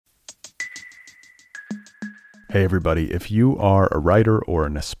Hey everybody, if you are a writer or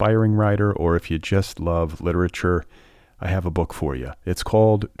an aspiring writer, or if you just love literature, I have a book for you. It's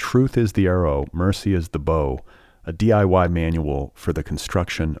called Truth is the Arrow, Mercy is the Bow, a DIY manual for the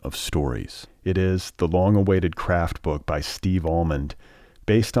construction of stories. It is the long-awaited craft book by Steve Almond,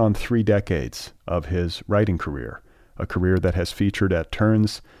 based on 3 decades of his writing career, a career that has featured at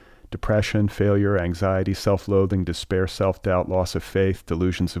turns depression, failure, anxiety, self-loathing, despair, self-doubt, loss of faith,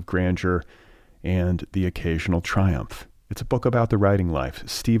 delusions of grandeur, and the occasional triumph. It's a book about the writing life.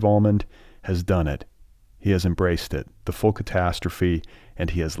 Steve Almond has done it. He has embraced it, the full catastrophe, and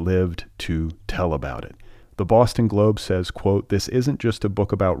he has lived to tell about it. The Boston Globe says, quote, "This isn't just a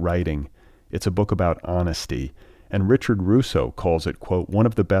book about writing, it's a book about honesty." And Richard Russo calls it, quote, "one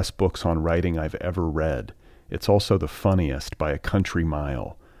of the best books on writing I've ever read. It's also the funniest by a country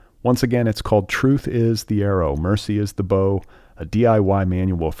mile." Once again, it's called Truth is the Arrow, Mercy is the Bow, a DIY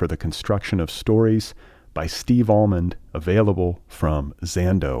manual for the construction of stories by Steve Almond, available from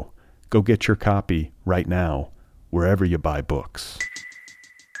Zando. Go get your copy right now, wherever you buy books.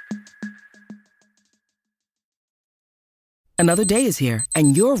 Another day is here,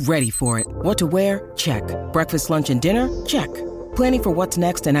 and you're ready for it. What to wear? Check. Breakfast, lunch, and dinner? Check. Planning for what's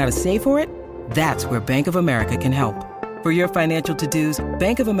next and how to save for it? That's where Bank of America can help. For your financial to-dos,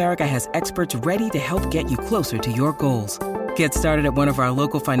 Bank of America has experts ready to help get you closer to your goals. Get started at one of our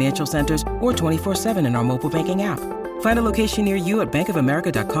local financial centers or 24/7 in our mobile banking app. Find a location near you at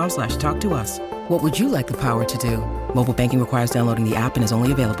bankofamerica.com/talktous. What would you like the power to do? Mobile banking requires downloading the app and is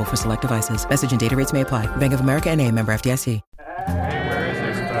only available for select devices. Message and data rates may apply. Bank of America N.A., member FDIC.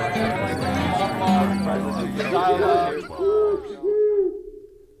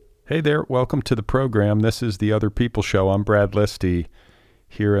 Hey there, welcome to the program. This is The Other People Show. I'm Brad Listy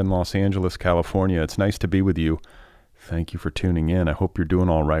here in Los Angeles, California. It's nice to be with you. Thank you for tuning in. I hope you're doing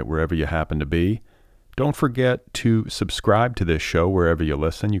all right wherever you happen to be. Don't forget to subscribe to this show wherever you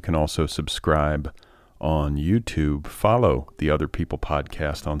listen. You can also subscribe on YouTube. Follow The Other People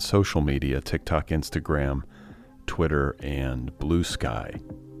Podcast on social media, TikTok, Instagram, Twitter, and Blue Sky.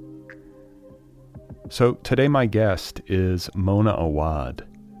 So today my guest is Mona Awad.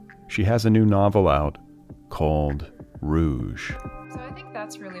 She has a new novel out called Rouge. So I think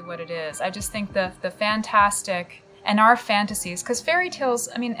that's really what it is. I just think the fantastic and our fantasies, because fairy tales,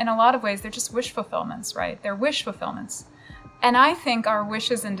 I mean, in a lot of ways, they're just wish fulfillments, right? They're wish fulfillments. And I think our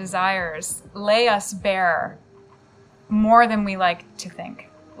wishes and desires lay us bare more than we like to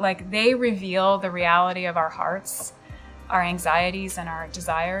think. Like, they reveal the reality of our hearts, our anxieties, and our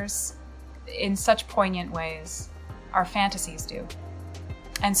desires in such poignant ways. Our fantasies do.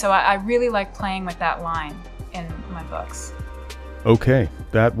 And so I really like playing with that line in my books. Okay,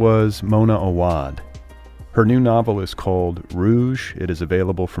 that was Mona Awad. Her new novel is called Rouge. It is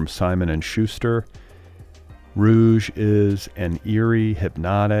available from Simon & Schuster. Rouge is an eerie,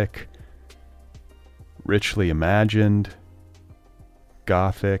 hypnotic, richly imagined,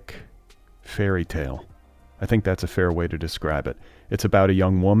 gothic fairy tale. I think that's a fair way to describe it. It's about a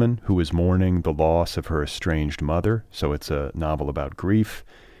young woman who is mourning the loss of her estranged mother, so it's a novel about grief.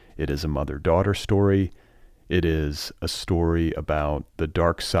 It is a mother-daughter story. It is a story about the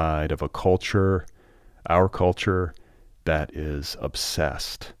dark side of a culture, our culture, that is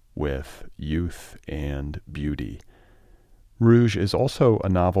obsessed with youth and beauty. Rouge is also a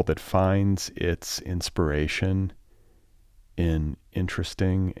novel that finds its inspiration in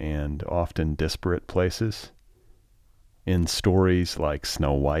interesting and often disparate places, in stories like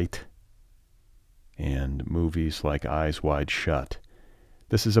Snow White and movies like Eyes Wide Shut.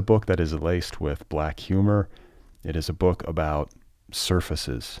 This is a book that is laced with black humor. It is a book about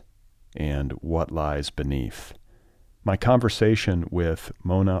surfaces and what lies beneath. My conversation with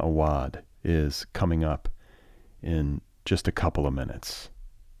Mona Awad is coming up in just a couple of minutes.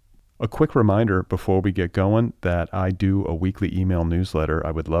 A quick reminder before we get going that I do a weekly email newsletter.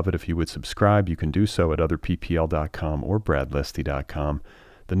 I would love it if you would subscribe. You can do so at otherppl.com or bradlisty.com.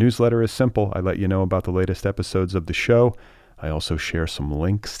 The newsletter is simple. I let you know about the latest episodes of the show. I also share some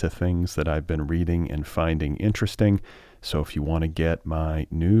links to things that I've been reading and finding interesting. So if you want to get my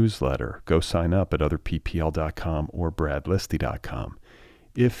newsletter, go sign up at otherppl.com or bradlisty.com.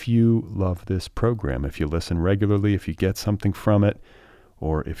 If you love this program, if you listen regularly, if you get something from it,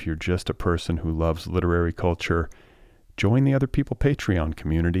 or if you're just a person who loves literary culture, join the Other People Patreon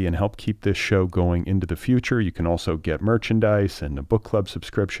community and help keep this show going into the future. You can also get merchandise and a book club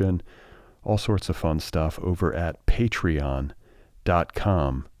subscription, all sorts of fun stuff over at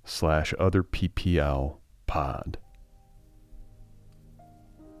patreon.com/otherpplpod.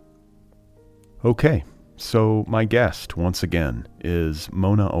 Okay, so my guest, once again, is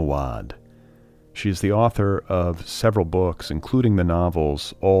Mona Awad. She is the author of several books, including the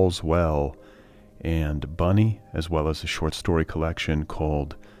novels All's Well and Bunny, as well as a short story collection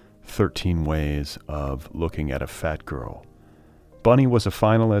called 13 Ways of Looking at a Fat Girl. Bunny was a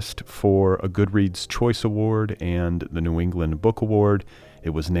finalist for a Goodreads Choice Award and the New England Book Award. It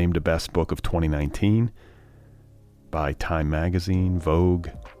was named a Best Book of 2019 by Time Magazine, Vogue,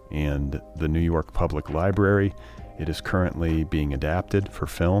 and the New York Public Library. It is currently being adapted for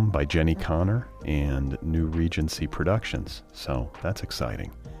film by Jenny Connor and New Regency Productions, so that's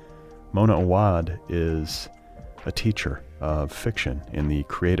exciting. Mona Awad is a teacher of fiction in the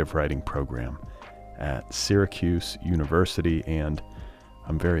creative writing program at Syracuse University, and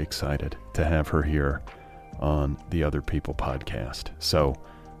I'm very excited to have her here on the Other People podcast. So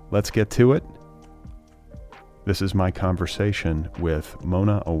let's get to it. This is my conversation with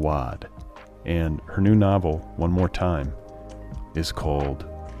Mona Awad, and her new novel, one more time, is called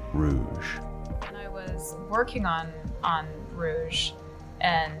Rouge. When I was working on Rouge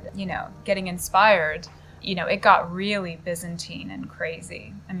and, getting inspired, it got really Byzantine and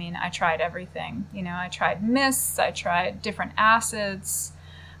crazy. I mean, I tried everything. I tried mists, I tried different acids,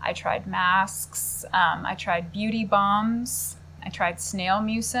 I tried masks, I tried beauty bombs, I tried snail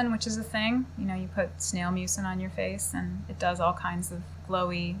mucin, which is a thing. You put snail mucin on your face and it does all kinds of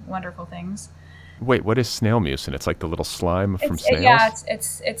glowy, wonderful things. Wait, what is snail mucin? It's like the little slime from snails? Yeah,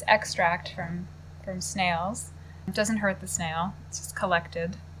 it's extract from snails. It doesn't hurt the snail. It's just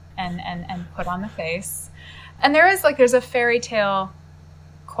collected and put on the face. And there's a fairy tale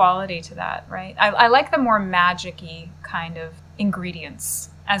quality to that, right? I like the more magic-y kind of ingredients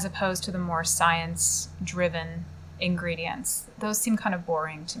as opposed to the more science-driven ingredients. Those seem kind of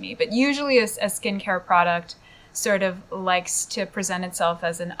boring to me. But usually a skincare product sort of likes to present itself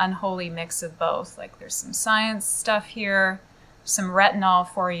as an unholy mix of both. Like there's some science stuff here, some retinol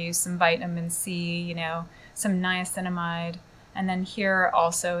for you, some vitamin C, some niacinamide. And then here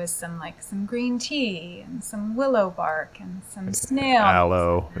also is some green tea and some willow bark and some snail.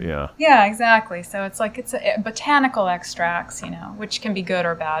 Aloe, yeah. Yeah, exactly. So it's a botanical extracts, which can be good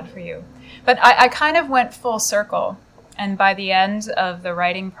or bad for you. But I kind of went full circle. And by the end of the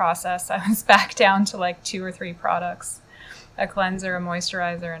writing process, I was back down to 2 or 3 products, a cleanser, a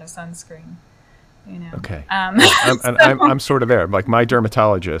moisturizer, and a sunscreen. Okay. So, I'm sort of there. Like my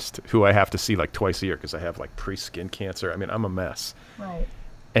dermatologist, who I have to see twice a year because I have pre-skin cancer. I mean, I'm a mess. Right.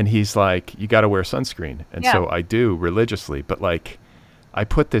 And he's like, you got to wear sunscreen. And so I do religiously. But I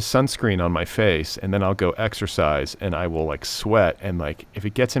put this sunscreen on my face and then I'll go exercise and I will sweat. And if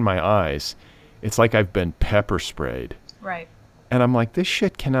it gets in my eyes, it's like I've been pepper sprayed. Right. And I'm like, this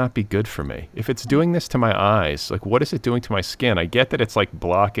shit cannot be good for me. If it's doing this to my eyes, what is it doing to my skin? I get that it's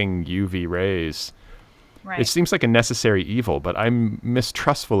blocking UV rays. Right. It seems like a necessary evil, but I'm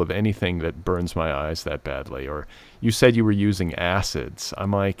mistrustful of anything that burns my eyes that badly. Or you said you were using acids.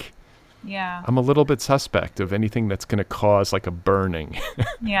 I'm yeah. I'm a little bit suspect of anything that's going to cause a burning.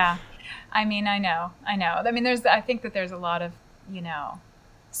 Yeah. I mean, I know. I mean, I think that there's a lot of,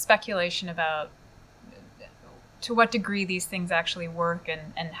 speculation about to what degree these things actually work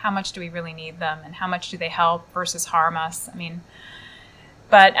and how much do we really need them and how much do they help versus harm us. I mean,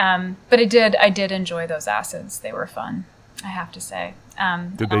 but I did enjoy those acids. They were fun, I have to say.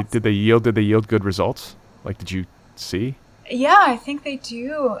 Did they yield good results? Did you see? Yeah, I think they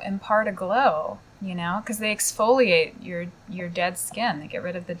do impart a glow, because they exfoliate your dead skin. They get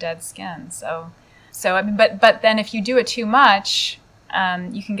rid of the dead skin. So I mean, but then if you do it too much,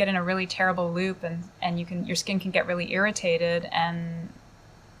 you can get in a really terrible loop, and your skin can get really irritated, and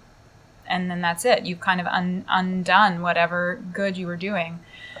then that's it. You've kind of undone whatever good you were doing.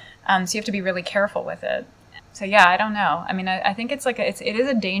 So you have to be really careful with it. So yeah, I don't know. I mean, I think it is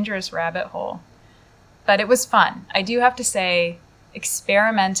a dangerous rabbit hole, but it was fun. I do have to say,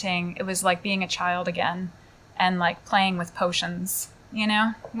 experimenting, it was like being a child again, and playing with potions.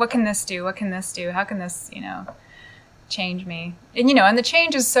 What can this do? What can this do? How can this, change me? And the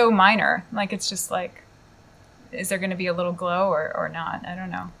change is so minor. It's just is there going to be a little glow or not? I don't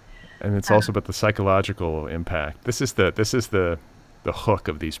know. And it's also about the psychological impact. This is the hook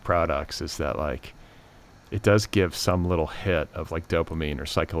of these products, is that it does give some little hit of dopamine or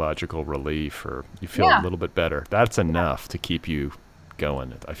psychological relief, or you feel a little bit better. That's enough to keep you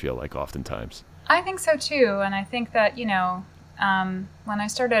going, I feel oftentimes. I think so too. And I think that, when I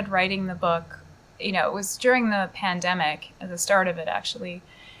started writing the book, it was during the pandemic, at the start of it actually.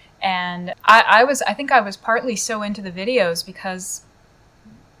 And I think I was partly so into the videos because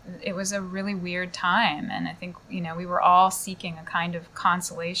it was a really weird time. And I think, we were all seeking a kind of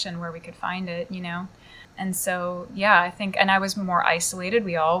consolation where we could find it, And so, yeah, I think, and I was more isolated.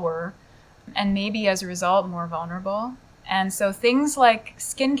 We all were. and maybe as a result more vulnerable. And so things like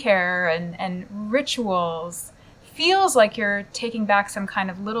skincare and rituals feels like you're taking back some kind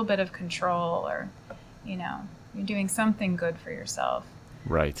of little bit of control, or, you're doing something good for yourself.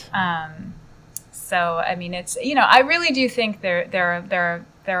 Right. So, I mean, it's, I really do think there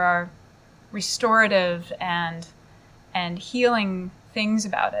are restorative and healing things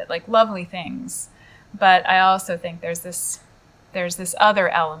about it, like lovely things. But I also think there's this other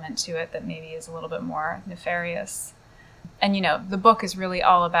element to it that maybe is a little bit more nefarious. And, the book is really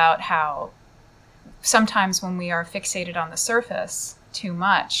all about how sometimes when we are fixated on the surface too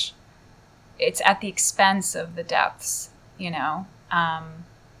much, it's at the expense of the depths, and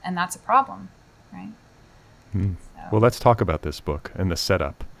that's a problem, right? So. Well, let's talk about this book and the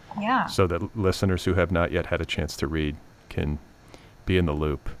setup. Yeah. So that listeners who have not yet had a chance to read can be in the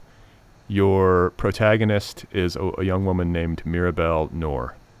loop. Your protagonist is a young woman named Mirabelle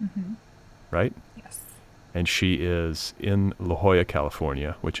Noor, right? Yes. And she is in La Jolla,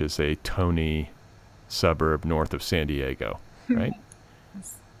 California, which is a Tony suburb north of San Diego, right?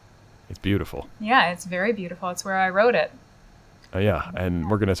 Yes. It's beautiful. Yeah, it's very beautiful. It's where I wrote it. Yeah, and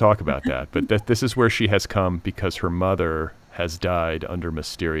we're going to talk about that. But this is where she has come because her mother has died under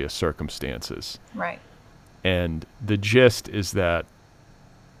mysterious circumstances. Right. And the gist is that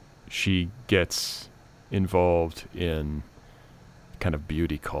she gets involved in kind of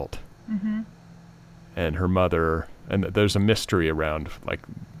beauty cult. And her mother, and there's a mystery around like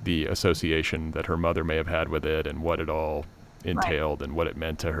the association that her mother may have had with it and what it all entailed and what it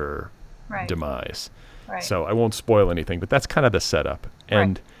meant to her demise. Right. So I won't spoil anything, but that's kind of the setup.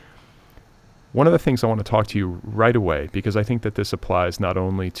 And one of the things I want to talk to you right away, because I think that this applies not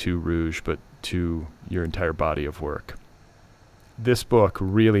only to Rouge, but to your entire body of work. This book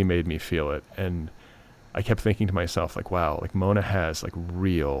really made me feel it. And I kept thinking to myself, like, wow, like Mona has like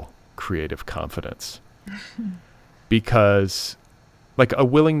real creative confidence. Because like a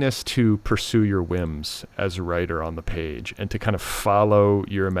willingness to pursue your whims as a writer on the page and to kind of follow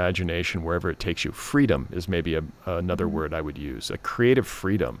your imagination wherever it takes you. Freedom is maybe another word I would use, a creative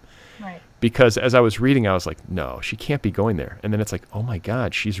freedom. Right. Because as I was reading, I was like, no, she can't be going there. And then it's like, oh my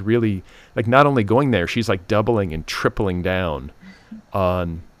God, she's really like not only going there, she's like doubling and tripling down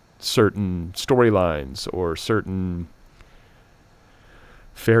on certain storylines or certain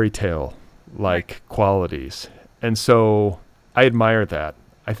fairy tale like qualities. And so I admire that.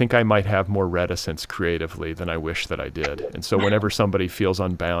 I think I might have more reticence creatively than I wish that I did. And so whenever somebody feels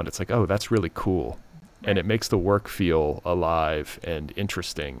unbound, it's like, oh, that's really cool. And it makes the work feel alive and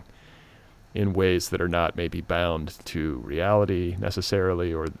interesting in ways that are not maybe bound to reality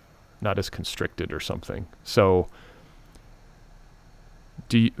necessarily or not as constricted or something. So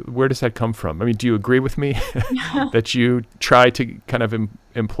where does that come from? I mean, do you agree with me that you try to kind of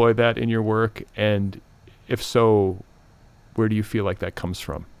employ that in your work? And if so, where do you feel like that comes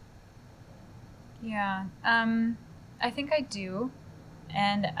from? Yeah, I think I do.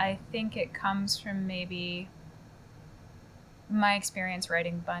 And I think it comes from maybe my experience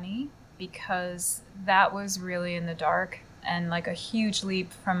writing Bunny, because that was really in the dark and like a huge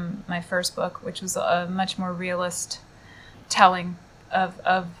leap from my first book, which was a much more realist telling of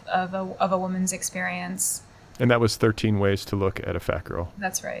a woman's experience. And that was 13 Ways to Look at a Fat Girl.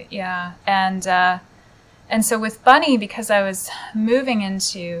 That's right, yeah. And so with Bunny, because I was moving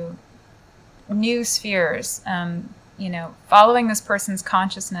into new spheres, following this person's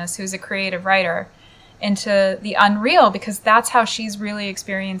consciousness who's a creative writer into the unreal, because that's how she's really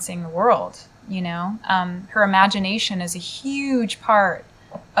experiencing the world, Her imagination is a huge part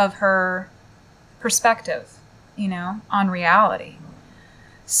of her perspective, on reality.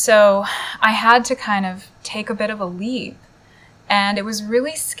 So I had to kind of take a bit of a leap. And it was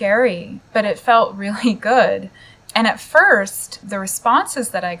really scary, but it felt really good. And at first, the responses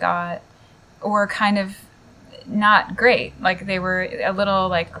that I got were kind of not great. Like they were a little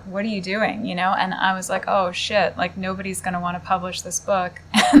like, what are you doing? And I was like, oh shit, like nobody's going to want to publish this book.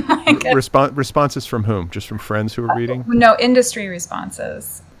 Responses from whom? Just from friends who were reading? No, industry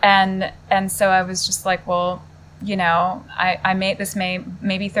responses. And so I was just like, well, I made this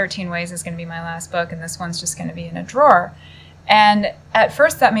maybe 13 Ways is going to be my last book. And this one's just going to be in a drawer. And at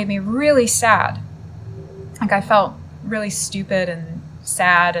first that made me really sad. Like I felt really stupid and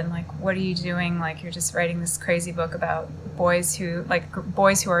sad and like, what are you doing? Like you're just writing this crazy book about boys who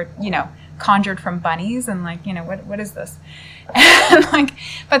are, conjured from bunnies and like, what is this? And like,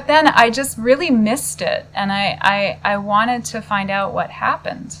 but then I just really missed it. And I wanted to find out what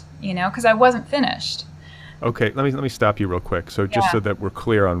happened, because I wasn't finished. Okay, let me stop you real quick. So just Yeah. so that we're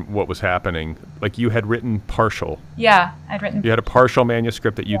clear on what was happening, like you had written partial. Yeah, I'd written. You had a partial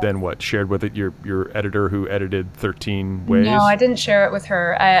manuscript that you Yeah. then shared with your editor who edited 13 No, Ways? I didn't share it with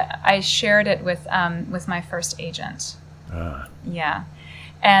her. I shared it with my first agent. Yeah,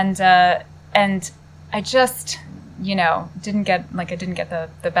 and I just didn't get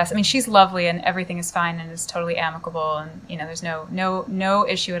the best. I mean, she's lovely and everything is fine and is totally amicable and there's no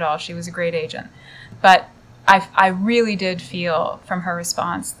issue at all. She was a great agent, but I really did feel from her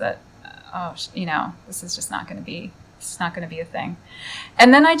response that this is just not going to be a thing.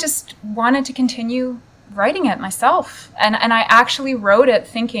 And then I just wanted to continue writing it myself, and I actually wrote it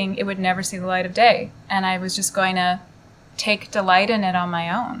thinking it would never see the light of day, and I was just going to take delight in it on my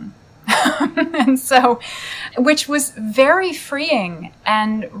own. And so, which was very freeing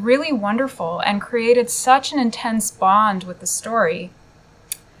and really wonderful and created such an intense bond with the story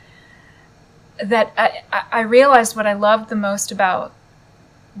that I realized what I loved the most about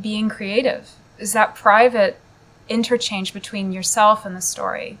being creative is that private interchange between yourself and the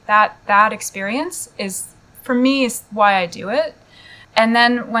story. That experience is, for me, is why I do it. And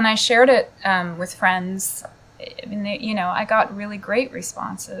then when I shared it with friends, I mean, I got really great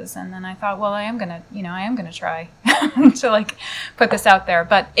responses, and then I thought, well, I am gonna try to put this out there.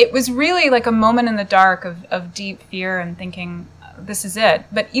 But it was really like a moment in the dark of deep fear and thinking, this is it.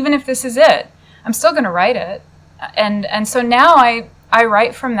 But even if this is it, I'm still gonna write it, and so now I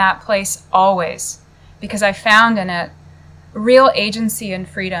write from that place always, because I found in it real agency and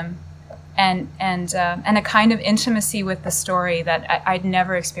freedom, and a kind of intimacy with the story that I'd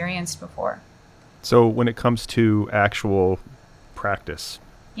never experienced before. So when it comes to actual practice,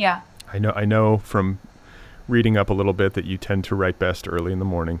 Yeah. I know from reading up a little bit that you tend to write best early in the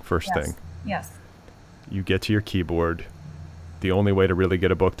morning, first thing. Yes. You get to your keyboard. The only way to really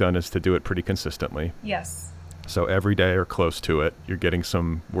get a book done is to do it pretty consistently. Yes. So every day or close to it, you're getting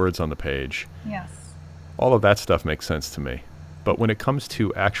some words on the page. Yes. All of that stuff makes sense to me. But when it comes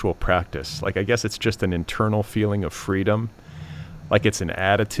to actual practice, I guess it's just an internal feeling of freedom, like it's an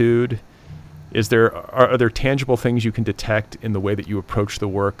attitude. Are there tangible things you can detect in the way that you approach the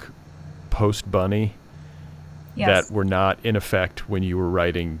work post Bunny Yes. that were not in effect when you were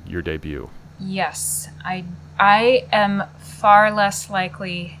writing your debut? Yes. I am far less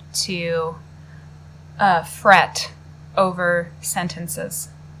likely to fret over sentences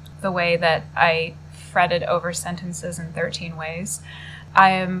the way that I fretted over sentences in 13 Ways.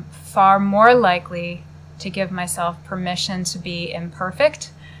 I am far more likely to give myself permission to be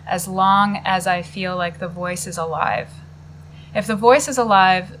imperfect as long as I feel like the voice is alive. If the voice is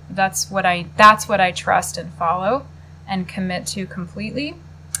alive, that's what I trust and follow and commit to completely.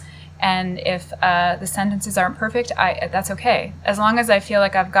 And if the sentences aren't perfect, that's okay, as long as I feel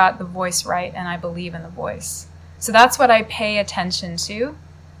like I've got the voice right and I believe in the voice. So that's what I pay attention to,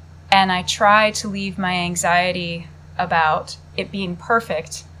 and I try to leave my anxiety about it being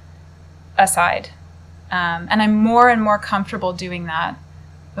perfect aside. And I'm more and more comfortable doing that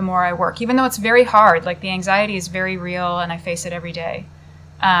the more I work, even though it's very hard. Like, the anxiety is very real and I face it every day.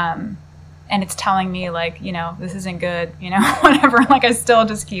 And it's telling me, this isn't good, whatever. I still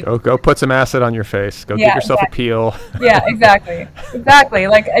just keep... Go put some acid on your face. Go give yourself a peel. Yeah, exactly. Exactly.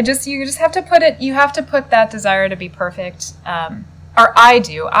 You just have to put it, you have to put that desire to be perfect. Or I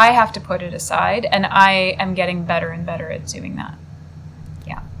do. I have to put it aside, and I am getting better and better at doing that.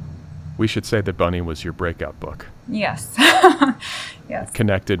 Yeah. We should say that Bunny was your breakout book. Yes. Yes. It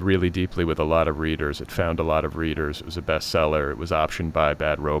connected really deeply with a lot of readers. It found a lot of readers. It was a bestseller. It was optioned by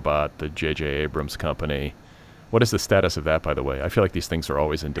Bad Robot, the J.J. Abrams company. What is the status of that, by the way? I feel like these things are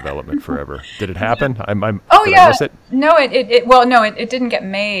always in development forever. Did it happen? Did I miss it? No, it didn't get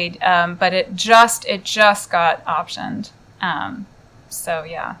made, but it just got optioned. So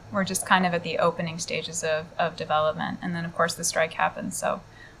yeah, we're just kind of at the opening stages of development, and then of course the strike happened. So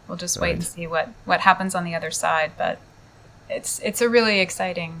we'll just wait and see what happens on the other side. But it's a really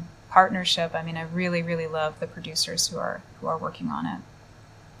exciting partnership. I mean, I really, really love the producers who are working on it.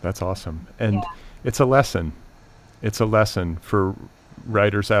 That's awesome. And it's a lesson. It's a lesson for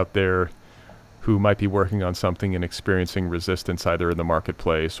writers out there who might be working on something and experiencing resistance either in the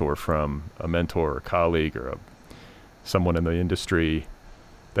marketplace or from a mentor or colleague or someone in the industry,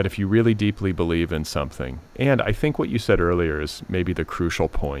 that if you really deeply believe in something, and I think what you said earlier is maybe the crucial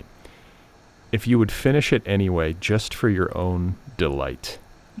point, if you would finish it anyway just for your own delight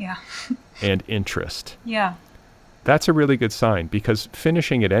and interest, that's a really good sign, because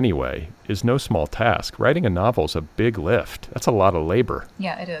finishing it anyway is no small task. Writing a novel is a big lift. That's a lot of labor.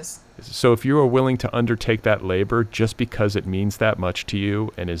 Yeah, it is. So if you are willing to undertake that labor just because it means that much to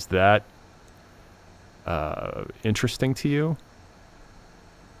you and is that interesting to you?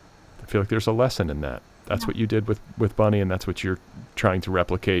 I feel like there's a lesson in that. That's what you did with Bunny, and that's what you're trying to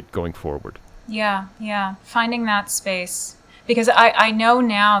replicate going forward. Yeah. Finding that space. Because I know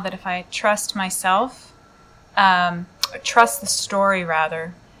now that if I trust myself, trust the story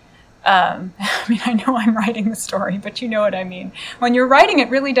rather. I mean, I know I'm writing the story, but you know what I mean. When you're writing, it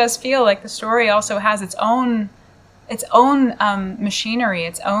really does feel like the story also has its own machinery,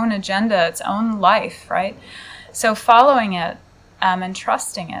 its own agenda, its own life, right? So following it and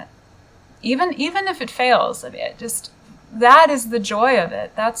trusting it, even if it fails, that is the joy of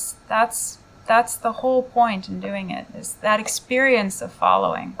it. That's the whole point in doing it. Is that experience of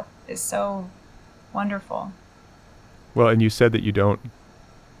following is so wonderful. Well, and you said that you don't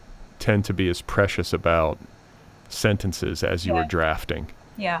tend to be as precious about sentences as you were drafting.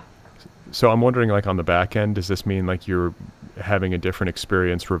 Yeah. So I'm wondering, like, on the back end, does this mean like you're having a different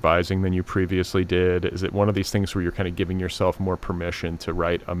experience revising than you previously did? Is it one of these things where you're kind of giving yourself more permission to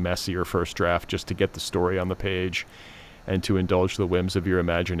write a messier first draft just to get the story on the page and to indulge the whims of your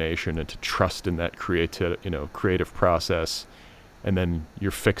imagination and to trust in that creative process, and then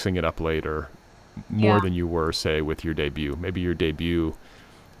you're fixing it up later more than you were, say, with your debut? Maybe your debut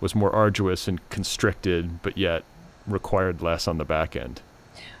was more arduous and constricted, but yet required less on the back end.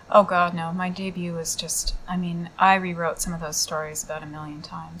 Oh God, no. My debut was just, I rewrote some of those stories about 1 million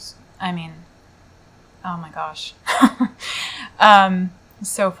times. Oh my gosh. It's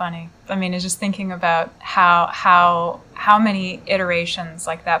so funny. It's just thinking about how many iterations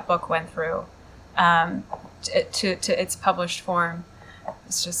like that book went through to its published form.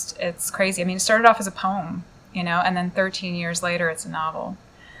 It's crazy. It started off as a poem, and then 13 years later it's a novel.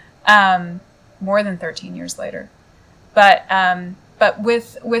 More than 13 years later. But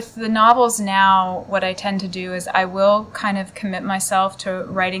with the novels now, what I tend to do is I will kind of commit myself to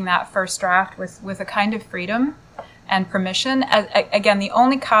writing that first draft with a kind of freedom and permission. Again, the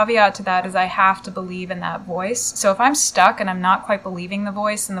only caveat to that is I have to believe in that voice. So if I'm stuck and I'm not quite believing the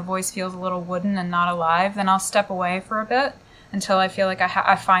voice and the voice feels a little wooden and not alive, then I'll step away for a bit until I feel like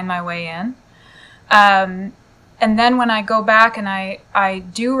I find my way in. And then when I go back and I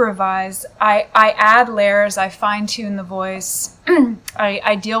do revise, I add layers, I fine-tune the voice,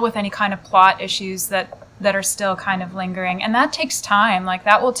 I deal with any kind of plot issues that are still kind of lingering. And that takes time.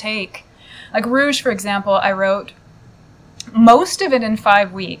 That will take, Rouge, for example, I wrote most of it in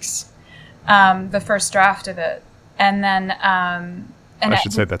 5 weeks, the first draft of it. And then... I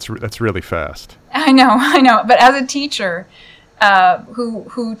should say that's really fast. I know. But as a teacher...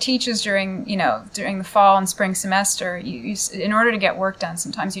 who teaches during the fall and spring semester, you in order to get work done,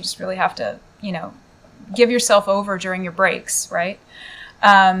 sometimes you just really have to, give yourself over during your breaks, right?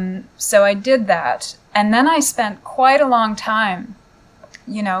 So I did that. And then I spent quite a long time,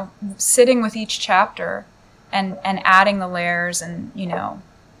 sitting with each chapter and adding the layers and,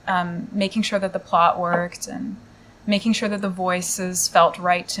 making sure that the plot worked and making sure that the voices felt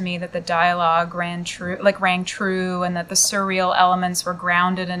right to me, that the dialogue rang true, and that the surreal elements were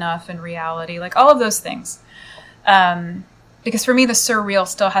grounded enough in reality, all of those things. Because for me, the surreal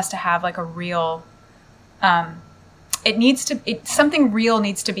still has to have a real, something real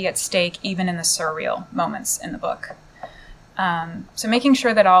needs to be at stake even in the surreal moments in the book. So making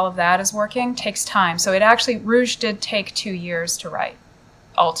sure that all of that is working takes time. So Rouge did take 2 years to write,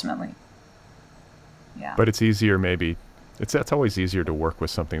 ultimately. Yeah. But it's easier, maybe. That's always easier to work with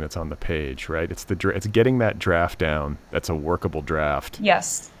something that's on the page, right? It's getting that draft down. That's a workable draft.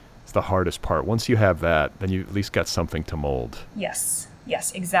 Yes. It's the hardest part. Once you have that, then you at least got something to mold. Yes,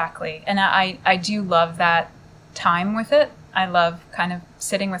 exactly. And I do love that time with it. I love kind of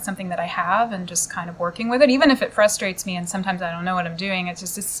sitting with something that I have and just kind of working with it, even if it frustrates me and sometimes I don't know what I'm doing.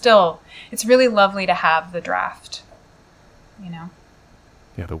 It's really lovely to have the draft,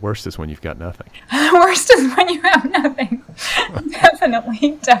 Yeah, the worst is when you've got nothing. The worst is when you have nothing.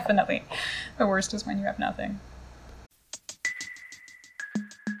 Definitely. The worst is when you have nothing.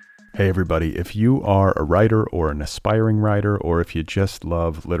 Hey everybody, if you are a writer or an aspiring writer, or if you just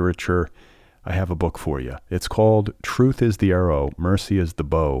love literature, I have a book for you. It's called Truth is the Arrow, Mercy is the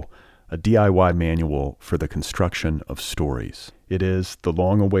Bow, a DIY manual for the construction of stories. It is the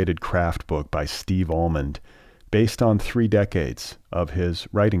long-awaited craft book by Steve Almond, based on 3 decades of his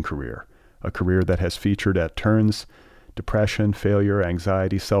writing career, a career that has featured at turns depression, failure,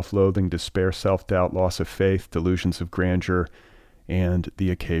 anxiety, self-loathing, despair, self-doubt, loss of faith, delusions of grandeur, and the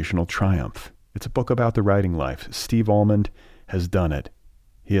occasional triumph. It's a book about the writing life. Steve Almond has done it.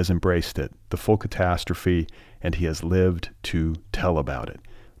 He has embraced it, the full catastrophe, and he has lived to tell about it.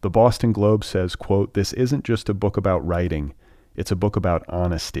 The Boston Globe says, quote, "This isn't just a book about writing, it's a book about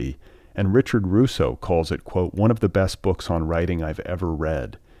honesty. And Richard Russo calls it, quote, one of the best books on writing I've ever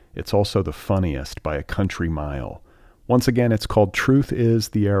read. It's also the funniest by a country mile. Once again, it's called Truth is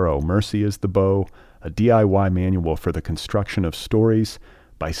the Arrow, Mercy is the Bow, a DIY manual for the construction of stories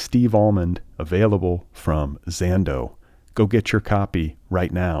by Steve Almond, available from Zando. Go get your copy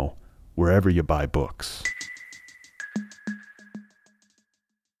right now, wherever you buy books.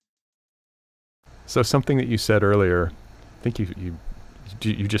 So something that you said earlier, I think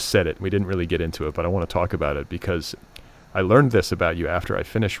you just said it. We didn't really get into it, but I want to talk about it because I learned this about you after I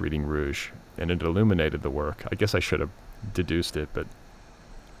finished reading Rouge, and it illuminated the work. I guess I should have deduced it, but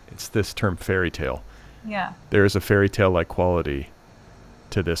it's this term fairy tale. Yeah. There is a fairy tale-like quality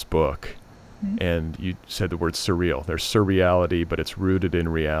to this book. Mm-hmm. And you said the word surreal. There's surreality, but it's rooted in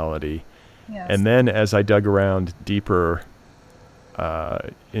reality. Yes. And then as I dug around deeper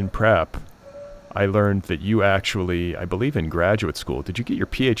in prep, I learned that you actually, I believe in graduate school, did you get your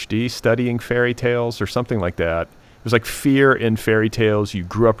PhD studying fairy tales or something like that? It was like fear in fairy tales. You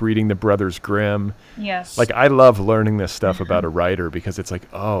grew up reading the Brothers Grimm. Yes. Like, I love learning this stuff about a writer because it's like,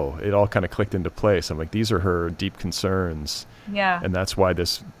 oh, it all kind of clicked into place. I'm like, these are her deep concerns. Yeah. And that's why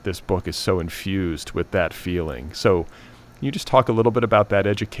this book is so infused with that feeling. So can you just talk a little bit about that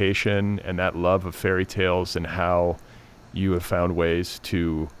education and that love of fairy tales and how you have found ways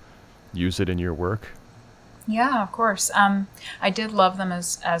to use it in your work? Yeah, of course. I did love them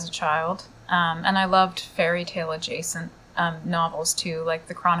as a child. And I loved fairy tale adjacent novels too, like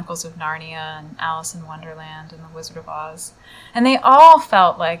the Chronicles of Narnia and Alice in Wonderland and The Wizard of Oz. And they all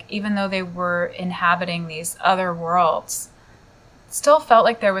felt like, even though they were inhabiting these other worlds, still felt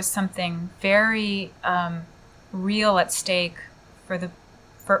like there was something very real at stake for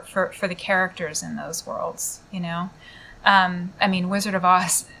the characters in those worlds, you know? I mean, Wizard of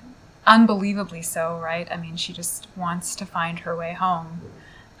Oz, unbelievably so, right? I mean, she just wants to find her way home.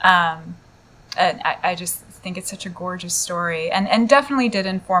 And I just think it's such a gorgeous story, and definitely did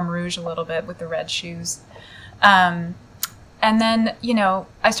inform Rouge a little bit with the red shoes. And then, you know,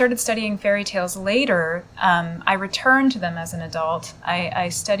 I started studying fairy tales later. I returned to them as an adult. I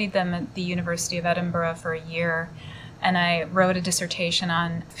studied them at the University of Edinburgh for a year, and I wrote a dissertation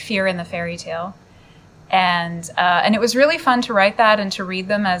on fear in the fairy tale. And it was really fun to write that and to read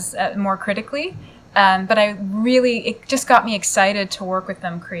them as more critically. But it just got me excited to work with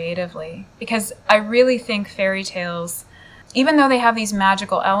them creatively, because I really think fairy tales, even though they have these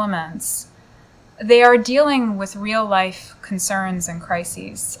magical elements, they are dealing with real life concerns and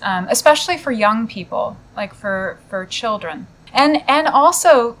crises, especially for young people, like for children, and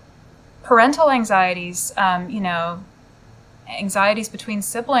also parental anxieties, anxieties between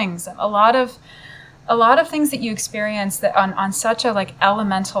siblings, a lot of things that you experience that on such a like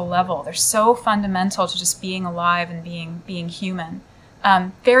elemental level. They're so fundamental to just being alive and being human.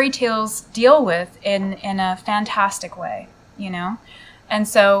 Fairy tales deal with in a fantastic way, you know? And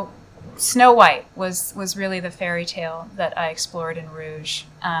so Snow White was really the fairy tale that I explored in Rouge.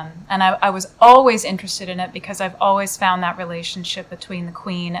 And I was always interested in it because I've always found that relationship between the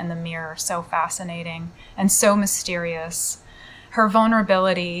queen and the mirror so fascinating and so mysterious. Her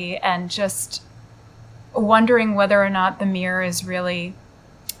vulnerability and just wondering whether or not the mirror is really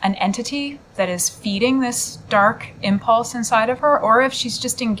an entity that is feeding this dark impulse inside of her, or if she's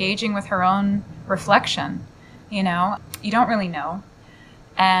just engaging with her own reflection. You know, you don't really know.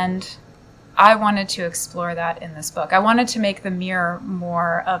 And I wanted to explore that in this book. I wanted to make the mirror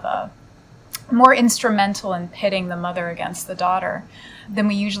more instrumental in pitting the mother against the daughter than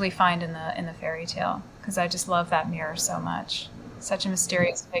we usually find in the fairy tale, because I just love that mirror so much. Such a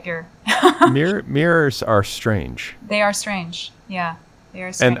mysterious figure. Mirrors are strange. They are strange. Yeah, they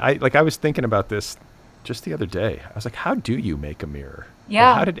are strange. And I was thinking about this just the other day. I was like, how do you make a mirror? Yeah.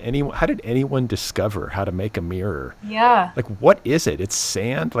 Like, how did anyone discover how to make a mirror? Yeah. Like, what is it? It's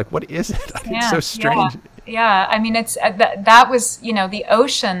sand? Like, what is it? It's so strange. Yeah. I mean, it's that was, you know, the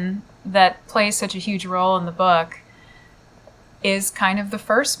ocean that plays such a huge role in the book is kind of the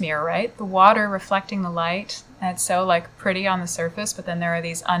first mirror, right? The water reflecting the light. And it's so like pretty on the surface, but then there are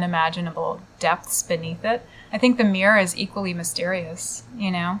these unimaginable depths beneath it. I think the mirror is equally mysterious, you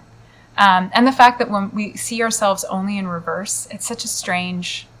know? And the fact that when we see ourselves only in reverse, it's such a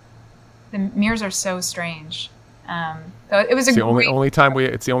strange, the mirrors are so strange. So it was it's the only time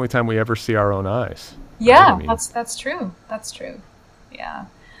we ever see our own eyes. Yeah, that's true. That's true. Yeah.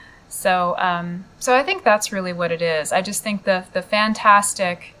 So I think that's really what it is. I just think the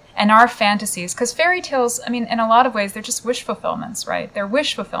fantastic and our fantasies, because fairy tales, I mean, in a lot of ways, they're just wish fulfillments, right? They're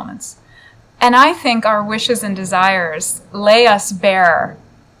wish fulfillments. And I think our wishes and desires lay us bare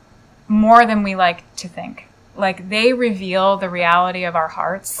more than we like to think. Like, they reveal the reality of our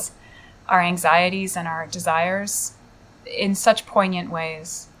hearts. our anxieties and our desires in such poignant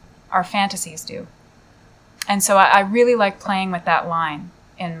ways. Our fantasies do. And so I really like playing with that line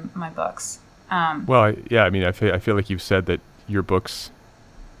in my books. Well, yeah, I mean, I feel like you've said that your books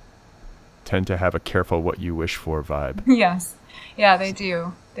tend to have a careful what you wish for vibe. Yes. Yeah, they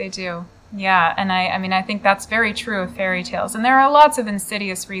do. They do. Yeah, and I mean, I think that's very true of fairy tales. And there are lots of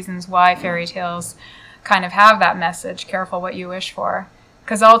insidious reasons why fairy tales kind of have that message, careful what you wish for.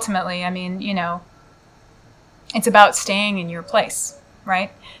 Because ultimately, I mean, you know, it's about staying in your place,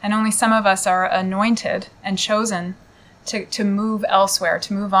 right? And only some of us are anointed and chosen to move elsewhere,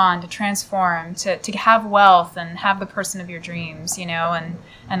 to move on, to transform, to have wealth and have the person of your dreams, you know,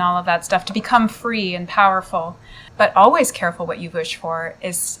 and all of that stuff, to become free and powerful. But always careful what you wish for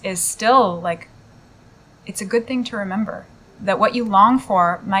is still like, it's a good thing to remember that what you long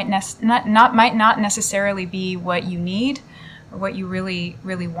for might not necessarily be what you need or what you really,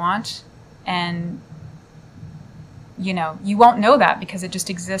 really want. And, you know, you won't know that because it just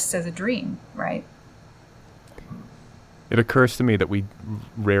exists as a dream, right? It occurs to me that we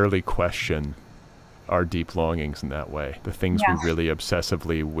rarely question our deep longings in that way, the things we really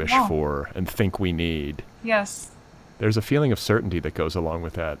obsessively wish for and think we need. Yes. There's a feeling of certainty that goes along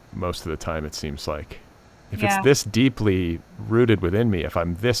with that most of the time, it seems like. If it's this deeply rooted within me, if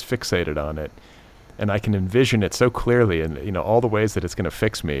I'm this fixated on it, and I can envision it so clearly and, you know, all the ways that it's going to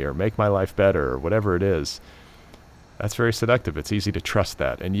fix me or make my life better or whatever it is, that's very seductive. It's easy to trust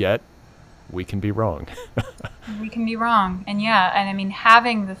that. And yet, we can be wrong. We can be wrong. And yeah, and I mean,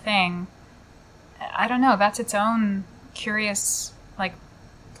 having the thing, I don't know, that's its own curious, like,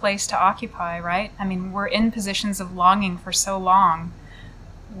 place to occupy, right? I mean, we're in positions of longing for so long.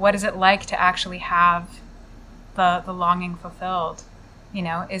 What is it like to actually have the longing fulfilled? You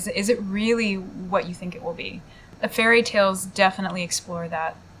know, is it really what you think it will be? The fairy tales definitely explore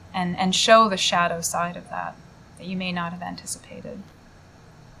that and show the shadow side of that you may not have anticipated.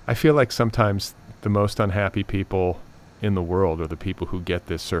 I feel like sometimes the most unhappy people in the world are the people who get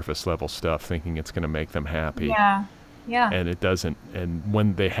this surface level stuff thinking it's going to make them happy. Yeah. Yeah. And it doesn't. And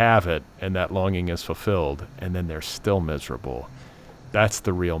when they have it and that longing is fulfilled and then they're still miserable, that's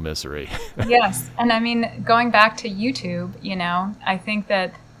the real misery. Yes. And I mean, going back to YouTube, you know, I think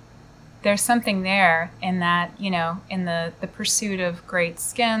that there's something there in that, you know, in the pursuit of great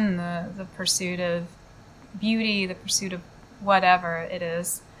skin, the pursuit of beauty, the pursuit of whatever it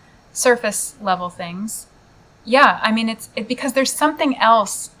is, surface level things. Yeah, I mean, it's because there's something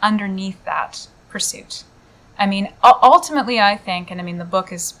else underneath that pursuit. I mean, ultimately, I think, and I mean, the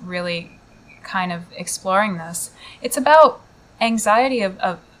book is really kind of exploring this. It's about anxiety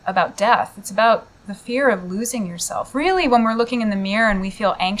about death. It's about the fear of losing yourself. Really, when we're looking in the mirror and we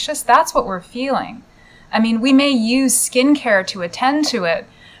feel anxious, that's what we're feeling. I mean, we may use skincare to attend to it,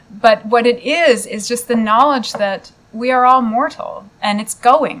 but what it is just the knowledge that we are all mortal and it's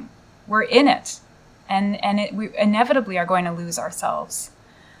going. We're in it. And we inevitably are going to lose ourselves.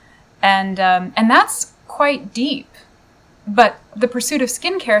 And that's quite deep. But the pursuit of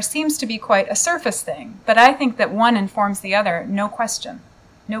skincare seems to be quite a surface thing. But I think that one informs the other, no question.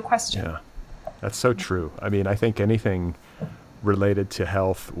 No question. Yeah, that's so true. I mean, I think anything related to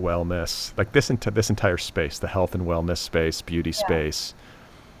health, wellness, like this entire space, the health and wellness space, beauty space,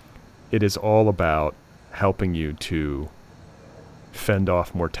 it is all about helping you to fend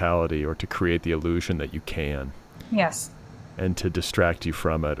off mortality or to create the illusion that you can. Yes. And to distract you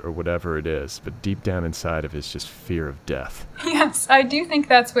from it or whatever it is. But deep down inside of it is just fear of death. Yes, I do think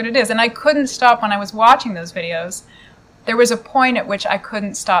that's what it is. And I couldn't stop when I was watching those videos. There was a point at which I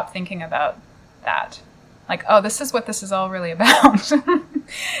couldn't stop thinking about that. Like, oh, this is what this is all really about.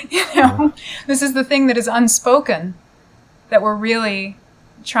 You know, this is the thing that is unspoken that we're really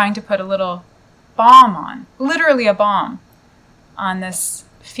trying to put a little bomb on, literally a bomb, on this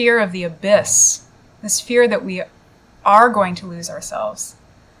fear of the abyss, this fear that we are going to lose ourselves.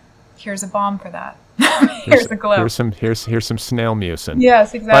 Here's a bomb for that. Here's the glow. Here's some snail mucin.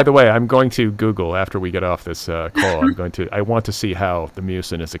 Yes, exactly. By the way, I'm going to Google after we get off this call. I want to see how the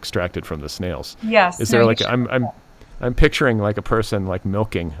mucin is extracted from the snails. Yes. Is there like I'm picturing like a person like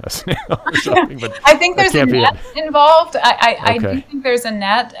milking a snail or something, but I think there's a net involved. I do think there's a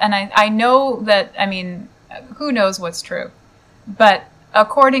net, and I know that, I mean, who knows what's true. But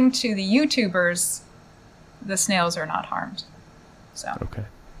according to the YouTubers, the snails are not harmed. So, okay.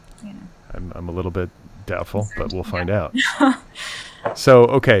 You know. I'm a little bit doubtful, but we'll find out.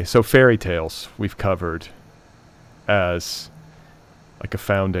 So fairy tales we've covered as like a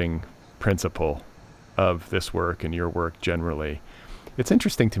founding principle of this work and your work generally. It's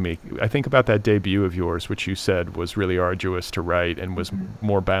interesting to me. I think about that debut of yours, which you said was really arduous to write and was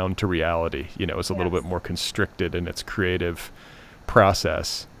more bound to reality. You know, it was a little bit more constricted in its creative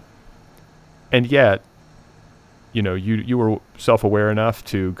process. And yet, you know, you were self-aware enough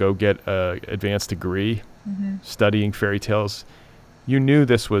to go get an advanced degree studying fairy tales. You knew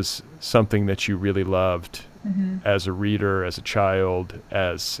this was something that you really loved as a reader, as a child,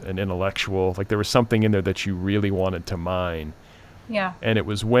 as an intellectual. Like there was something in there that you really wanted to mine. Yeah. And it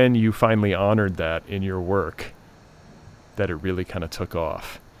was when you finally honored that in your work that it really kind of took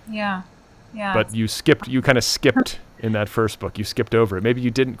off. Yeah. Yeah. But you kind of skipped in that first book. You skipped over it. Maybe you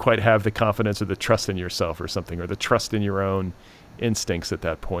didn't quite have the confidence or the trust in yourself or something, or the trust in your own instincts at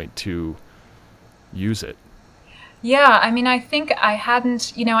that point to use it. Yeah. I mean, I think I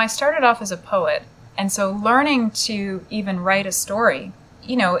hadn't, you know, I started off as a poet. And so learning to even write a story,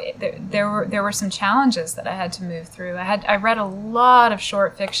 you know, there were some challenges that I had to move through. I read a lot of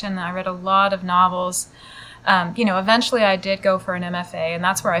short fiction. I read a lot of novels. You know, eventually I did go for an MFA, and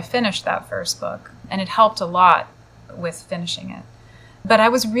that's where I finished that first book. And it helped a lot with finishing it. But I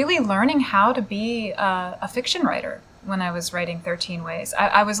was really learning how to be a fiction writer when I was writing 13 Ways.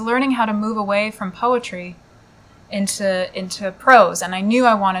 I was learning how to move away from poetry into prose, and I knew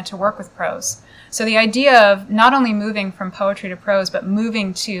I wanted to work with prose. So the idea of not only moving from poetry to prose, but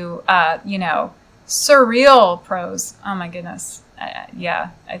moving to, you know, surreal prose, oh my goodness. Yeah,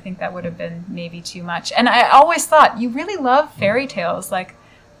 I think that would have been maybe too much. And I always thought, you really love fairy tales. Like,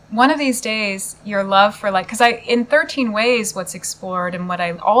 one of these days, your love for, like, because in 13 Ways, what's explored and what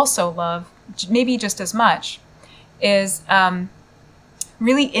I also love, maybe just as much, is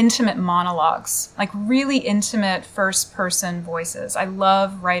really intimate monologues, like really intimate first-person voices. I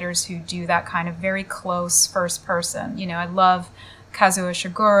love writers who do that kind of very close first person. You know, I love Kazuo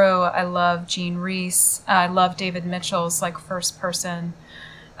Ishiguro, I love Jean Rhys, I love David Mitchell's like first-person,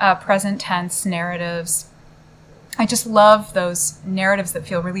 present tense narratives. I just love those narratives that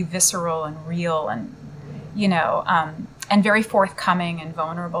feel really visceral and real and, you know, and very forthcoming and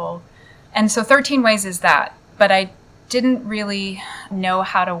vulnerable. And so 13 Ways is that, but I didn't really know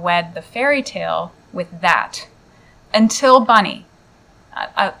how to wed the fairy tale with that until Bunny.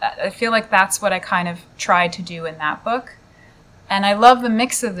 I feel like that's what I kind of tried to do in that book. And I love the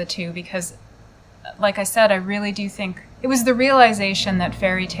mix of the two because, like I said, I really do think it was the realization that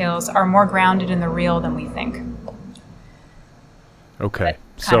fairy tales are more grounded in the real than we think. Okay,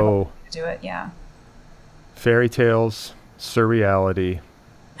 so do it, yeah. Fairy tales, surreality,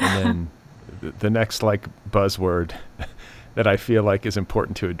 and then the next like buzzword that I feel like is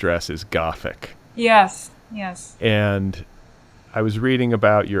important to address is Gothic. Yes, yes. And I was reading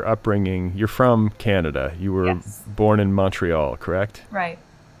about your upbringing. You're from Canada. You were born in Montreal, correct? Right.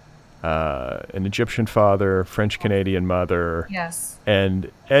 An Egyptian father, French-Canadian mother. Yes.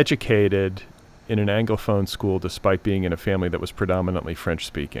 And educated in an Anglophone school despite being in a family that was predominantly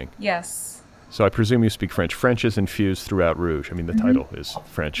French-speaking. Yes. So I presume you speak French. French is infused throughout Rouge. I mean, the title is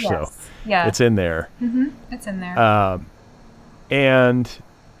French, so it's in there. It's in there. And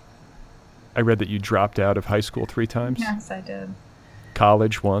I read that you dropped out of high school 3 times. Yes, I did.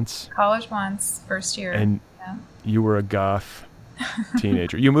 College once. College once, first year. And you were a goth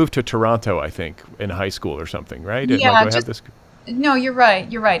teenager. You moved to Toronto, I think, in high school or something, right? Yeah. No, you're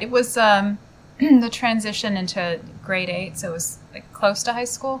right. You're right. It was the transition into grade 8, so it was like close to high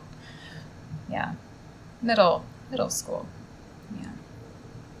school. Yeah, middle school. Yeah.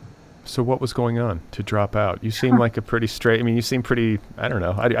 So what was going on to drop out? You seem like a pretty straight. I mean, you seem pretty. I don't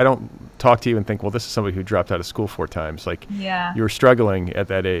know. I don't talk to you and think, well, this is somebody who dropped out of school 4 times. Like, you were struggling at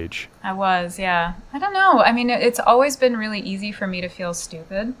that age. I was. Yeah. I don't know. I mean, it's always been really easy for me to feel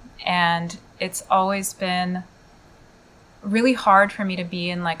stupid, and it's always been really hard for me to be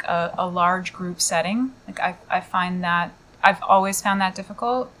in like a large group setting. Like I find that I've always found that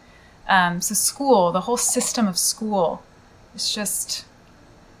difficult. So school, the whole system of school, it's just,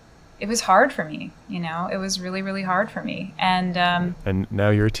 it was hard for me, you know, it was really, really hard for me. And now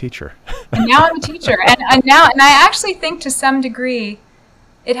you're a teacher. And now I'm a teacher. And I actually think to some degree,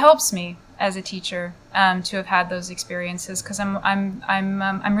 it helps me as a teacher, to have had those experiences, because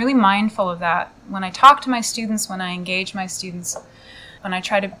I'm really mindful of that. When I talk to my students, when I engage my students, when I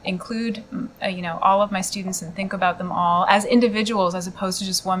try to include, all of my students and think about them all as individuals as opposed to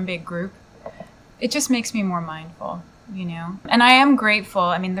just one big group, it just makes me more mindful, you know. And I am grateful.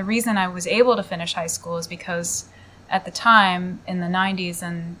 I mean, the reason I was able to finish high school is because at the time in the 90s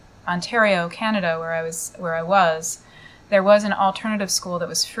in Ontario, Canada, where I was, there was an alternative school that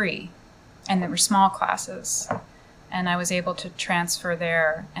was free, and there were small classes, and I was able to transfer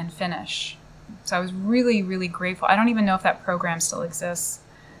there and finish. So I was really, really grateful. I don't even know if that program still exists,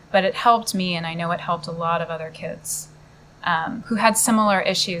 but it helped me, and I know it helped a lot of other kids who had similar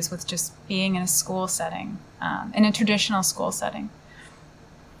issues with just being in a school setting, in a traditional school setting.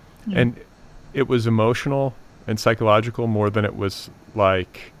 And it was emotional and psychological more than it was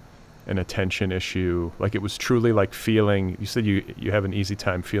like an attention issue. Like it was truly like feeling, you said you have an easy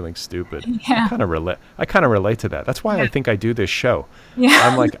time feeling stupid. Yeah. I kind of relate to that. That's why I think I do this show. Yeah.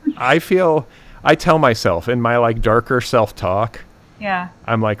 I'm like, I tell myself in my like darker self-talk, Yeah.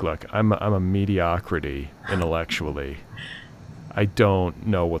 I'm like, look, I'm a mediocrity intellectually. I don't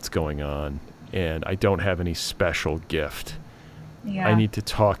know what's going on, and I don't have any special gift. Yeah. I need to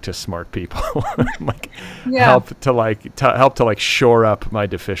talk to smart people, like Yeah. help to shore up my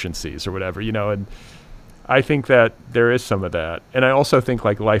deficiencies or whatever, And I think that there is some of that, and I also think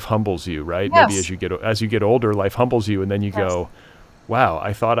like life humbles you, right? Yes. Maybe as you get older, life humbles you, and then you go, "Wow,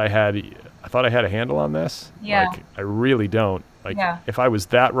 I thought I had a handle on this. Yeah. Like I really don't. Like Yeah. if I was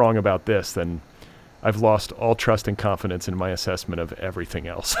that wrong about this, then I've lost all trust and confidence in my assessment of everything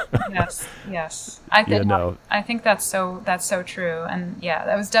else." Yes. I think No. I think that's so true, and yeah,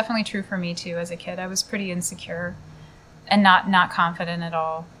 that was definitely true for me too. As a kid, I was pretty insecure and not confident at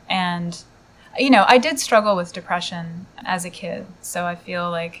all, and I did struggle with depression as a kid, so I feel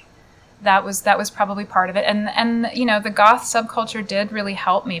like that was probably part of it. And the goth subculture did really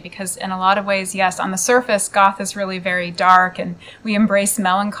help me, because in a lot of ways, yes, on the surface, goth is really very dark and we embrace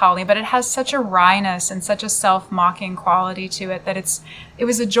melancholy, but it has such a wryness and such a self-mocking quality to it that it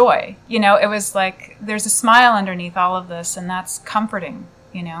was a joy. It was like there's a smile underneath all of this, and that's comforting,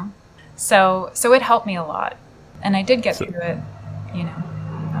 So it helped me a lot, and I did get through it,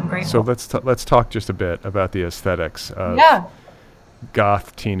 I'm grateful. So let's talk just a bit about the aesthetics of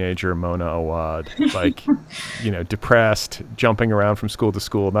goth teenager Mona Awad, like, depressed, jumping around from school to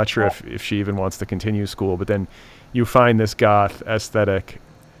school, not sure if she even wants to continue school, but then you find this goth aesthetic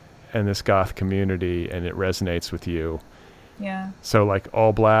and this goth community, and it resonates with you. Yeah. So like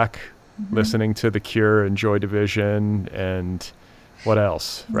all black, listening to The Cure and Joy Division, and what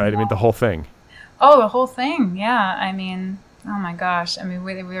else, right? I mean, the whole thing. Oh, the whole thing. Yeah. I mean, oh my gosh. I mean,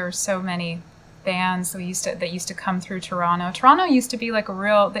 we were so many bands that used to come through Toronto. Toronto used to be like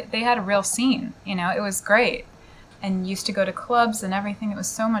they had a real scene, it was great, and used to go to clubs and everything. It was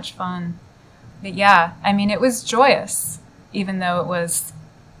so much fun. But yeah, I mean, it was joyous, even though it was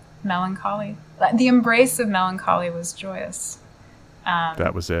melancholy. The embrace of melancholy was joyous.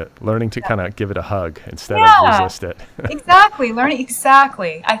 That was it. Learning to kind of give it a hug instead of resist it. Exactly.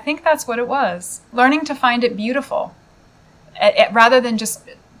 Exactly. I think that's what it was. Learning to find it beautiful, rather than just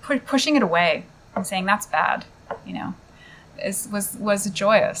pushing it away and saying that's bad, was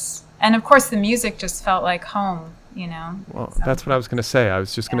joyous. And of course the music just felt like home, Well, so. That's what I was going to say. I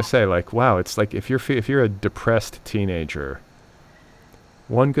was just going to say, like, wow, it's like if you're a depressed teenager,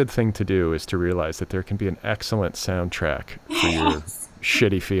 one good thing to do is to realize that there can be an excellent soundtrack for your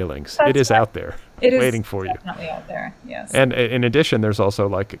shitty feelings. It is out there. Waiting for you. Definitely out there, yes. And in addition, there's also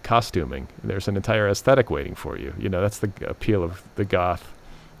like costuming. There's an entire aesthetic waiting for you. That's the appeal of the goth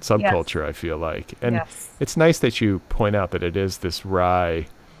subculture, I feel like. And it's nice that you point out that it is this wry,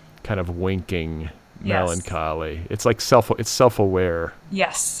 kind of winking melancholy. It's like self-aware.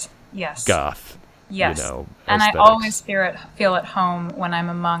 Yes. Goth. Yes. And I always feel at home when I'm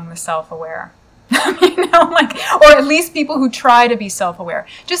among the self-aware. Or at least people who try to be self-aware.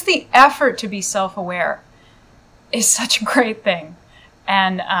 Just the effort to be self-aware is such a great thing.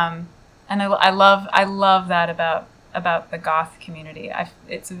 And I love that about the goth community.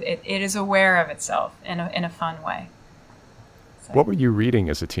 It is aware of itself in a fun way. So. What were you reading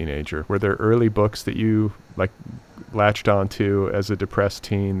as a teenager? Were there early books that you like latched onto as a depressed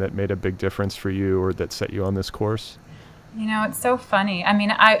teen that made a big difference for you, or that set you on this course? It's so funny. I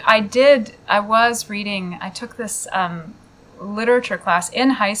mean, I took this literature class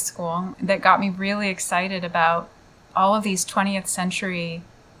in high school that got me really excited about all of these 20th century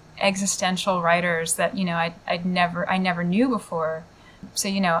existential writers that, I never knew before. So,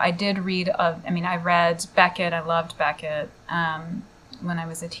 I did read I read Beckett. I loved Beckett when I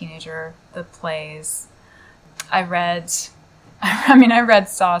was a teenager, the plays. I read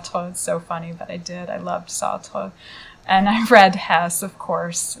Sartre. It's so funny, but I did. I loved Sartre. And I read Hesse, of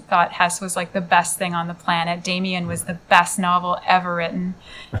course. Thought Hesse was like the best thing on the planet. Damien was the best novel ever written.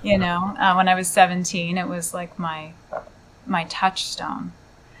 When I was 17, it was like my touchstone.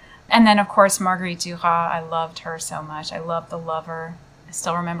 And then, of course, Marguerite Duras. I loved her so much. I loved The Lover. I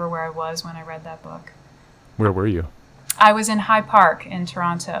still remember where I was when I read that book. Where were you? I was in High Park in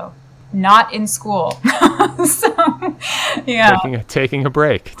Toronto. not in school. So, yeah. Taking a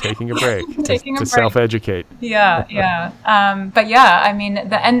break, taking a break to self-educate. Yeah, yeah. But yeah, I mean,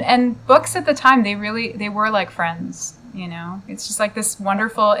 and books at the time, they were like friends, you know? It's just like this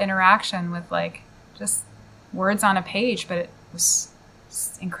wonderful interaction with like just words on a page, but it was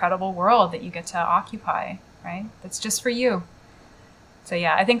this incredible world that you get to occupy, right? That's just for you. So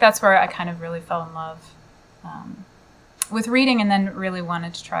yeah, I think that's where I kind of really fell in love with reading, and then really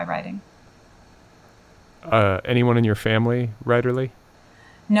wanted to try writing. Anyone in your family writerly?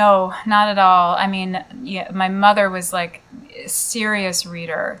 No, not at all. I mean, yeah, my mother was like a serious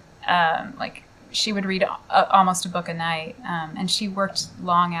reader. Like she would read almost a book a night, and she worked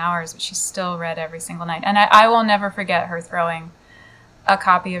long hours, but she still read every single night. And I will never forget her throwing a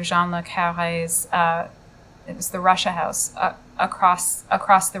copy of Jean-Luc Haré's, it was The Russia House,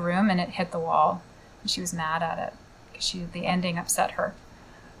 across the room, and it hit the wall. And she was mad at it because the ending upset her.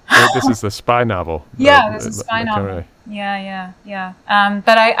 This is the spy novel. Yeah, this is a spy novel. Yeah.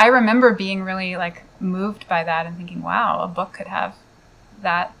 But I remember being really like moved by that and thinking, wow, a book could have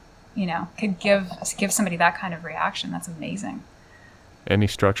that, you know, could give somebody that kind of reaction. That's amazing. Any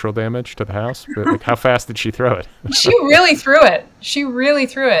structural damage to the house? Like, how fast did she throw it? She really threw it.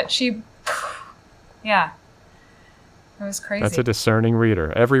 Yeah. It was crazy. That's a discerning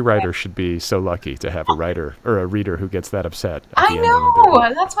reader. Every writer should be so lucky to have a writer or a reader who gets that upset. I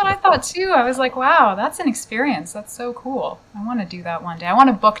know. That's what I thought too. I was like, wow, that's an experience. That's so cool. I want to do that one day. I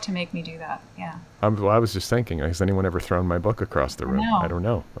want a book to make me do that. Yeah. I was just thinking, has anyone ever thrown my book across the room? I don't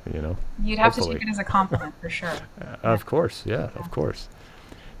know. You know. You'd have to take it as a compliment for sure. Of course. Yeah, of course.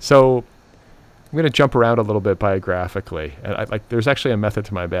 So I'm going to jump around a little bit biographically. And there's actually a method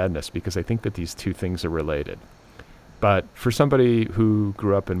to my madness because I think that these two things are related. But for somebody who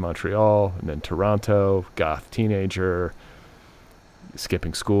grew up in Montreal and then Toronto, goth teenager,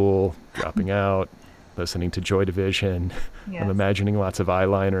 skipping school, dropping out, listening to Joy Division, yes. I'm imagining lots of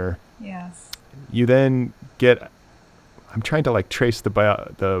eyeliner. Yes. You then I'm trying to like trace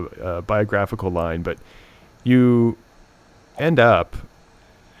the biographical line, but you end up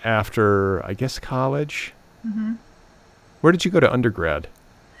after, I guess, college. Mm-hmm. Where did you go to undergrad?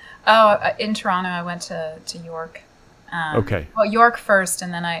 Oh, in Toronto, I went to York. Okay. Well, York first,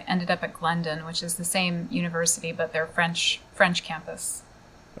 and then I ended up at Glendon, which is the same university, but they're French campus.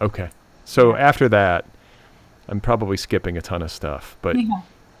 Okay. So after that, I'm probably skipping a ton of stuff, but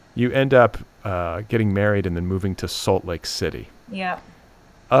you end up getting married and then moving to Salt Lake City. Yeah.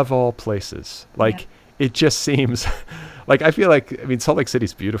 Of all places. Like, it just seems like, I feel like, I mean, Salt Lake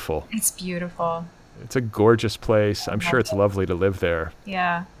City's beautiful. It's beautiful. It's a gorgeous place. I'm sure it's lovely to live there.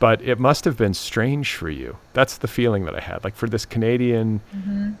 Yeah. But it must have been strange for you. That's the feeling that I had. Like, for this Canadian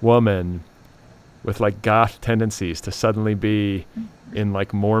woman with like goth tendencies to suddenly be in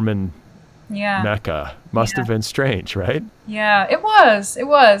like Mormon Mecca must have been strange, right? Yeah, it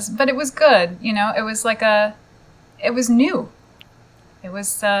was, but it was good. You know, it was like it was new. It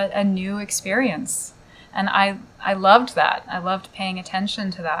was a new experience. And I loved that. I loved paying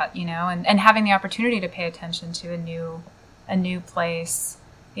attention to that, you know, and having the opportunity to pay attention to a new place,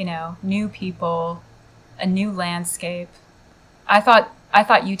 you know, new people, a new landscape. I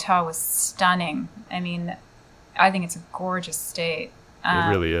thought Utah was stunning. I mean, I think it's a gorgeous state. It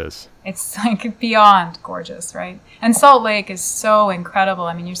really is. It's like beyond gorgeous, right? And Salt Lake is so incredible.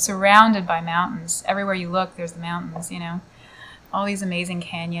 I mean, you're surrounded by mountains. Everywhere you look, there's the mountains, you know, all these amazing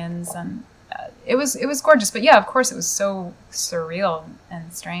canyons, and it was gorgeous. But yeah, of course, it was so surreal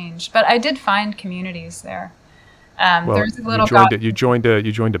and strange. But I did find communities there. Well, there's a little you joined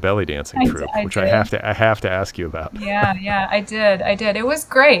a belly dancing troupe, which I have to ask you about. Yeah, I did. It was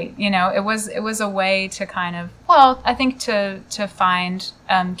great. You know, it was a way to kind of, well, I think to find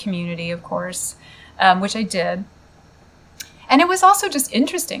community, of course, which I did. And it was also just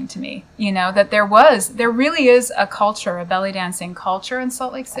interesting to me, you know, that there really is a culture, a belly dancing culture in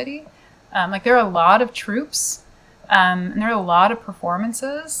Salt Lake City. Like, there are a lot of troops, and there are a lot of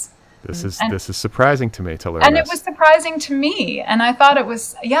performances. This is surprising to me to learn. And it was surprising to me, and I thought it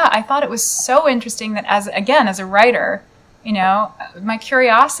was so interesting that as a writer, you know, my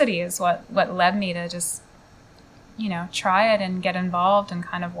curiosity is what led me to just, you know, try it and get involved and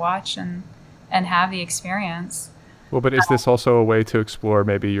kind of watch and have the experience. Well, but is this also a way to explore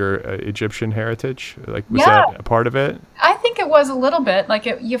maybe your Egyptian heritage? Like, was that a part of it? I think it was a little bit. Like,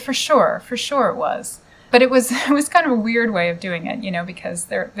 for sure it was. But it was kind of a weird way of doing it, you know, because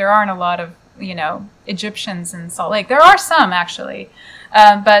there aren't a lot of, you know, Egyptians in Salt Lake. There are some, actually,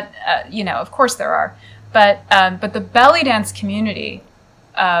 but you know, of course there are. But the belly dance community,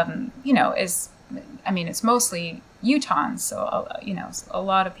 you know, it's mostly Utahns. So, a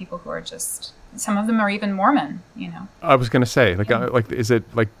lot of people who are just, some of them are even Mormon, I was going to say, is it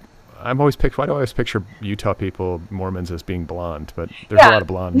like, why do I always picture Utah people, Mormons, as being blonde? But there's a lot of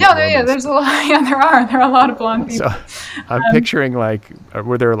blonde. No, there's a lot. Yeah, there are a lot of blonde people. So I'm picturing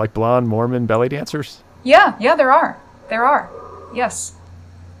were there like blonde Mormon belly dancers? Yeah, there are. Yes.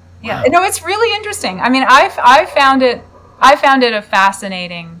 Yeah. Wow. No, it's really interesting. I mean, I found it a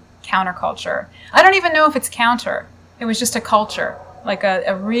fascinating counterculture. I don't even know if it's counter. It was just a culture, like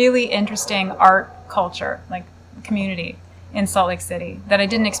a really interesting art culture, like community in Salt Lake City that I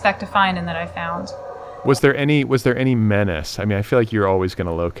didn't expect to find and that I found. Was there any menace? I mean, I feel like you're always going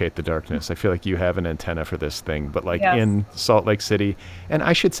to locate the darkness. I feel like you have an antenna for this thing, but in Salt Lake City, and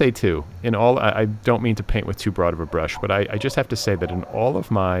I should say too, I don't mean to paint with too broad of a brush, but I just have to say that in all of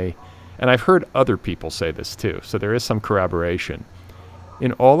my, and I've heard other people say this too, so there is some corroboration.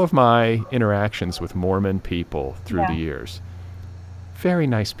 In all of my interactions with Mormon people through the years, very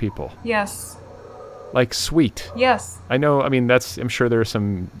nice people. Yes. Like sweet. Yes. I know, I mean, I'm sure there are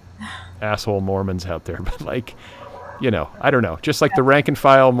some asshole Mormons out there, but I don't know. Just like the rank and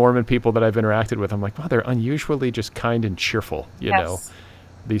file Mormon people that I've interacted with, I'm like, wow, they're unusually just kind and cheerful, know.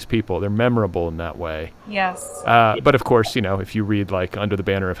 These people, they're memorable in that way. Yes. But of course, if you read like Under the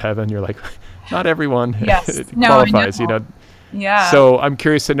Banner of Heaven, you're like, not everyone I qualifies, know. Yeah. So I'm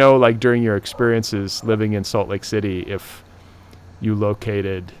curious to know, like during your experiences living in Salt Lake City, if you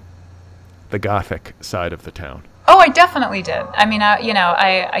located the Gothic side of the town. Oh, I definitely did. I mean,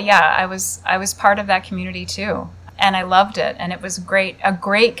 I was part of that community too, and I loved it, and it was a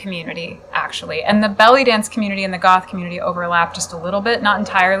great community actually. And the belly dance community and the goth community overlapped just a little bit, not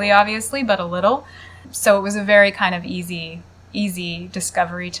entirely, obviously, but a little. So it was a very kind of easy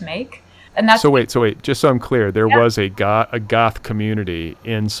discovery to make. And that's so wait, just so I'm clear, there was a goth community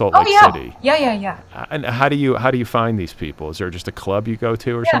in Salt Lake City. Yeah. And how do you find these people? Is there just a club you go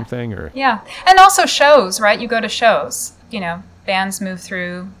to or something? Or and also shows, right? You go to shows. Bands move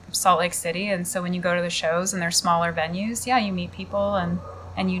through Salt Lake City, and so when you go to the shows and they're smaller venues, you meet people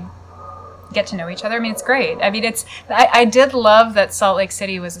and you get to know each other. I mean, it's great. I mean, I did love that Salt Lake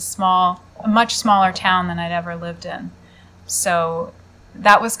City was a much smaller town than I'd ever lived in. So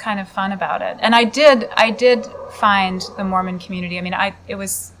that was kind of fun about it. And I did find the Mormon community. I mean, it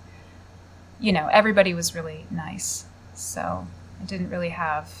was, everybody was really nice. So I didn't really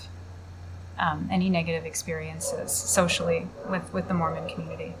have any negative experiences socially with the Mormon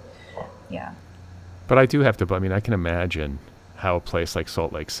community. Yeah. But I do have to, I can imagine how a place like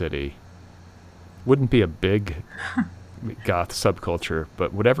Salt Lake City wouldn't be a big goth subculture,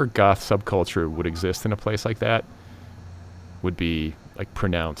 but whatever goth subculture would exist in a place like that would be like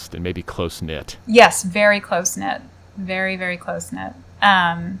pronounced and maybe close knit. Yes, very close knit, very, very close knit,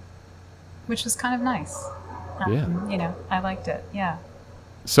 which was kind of nice. I liked it. Yeah.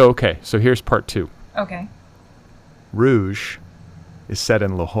 So here's part 2. Okay. Rouge is set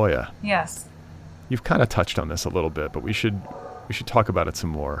in La Jolla. Yes. You've kind of touched on this a little bit, but we should talk about it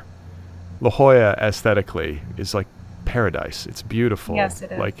some more. La Jolla aesthetically is like paradise. It's beautiful. Yes,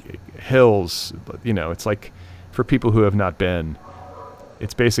 it is. Like hills, it's like, for people who have not been,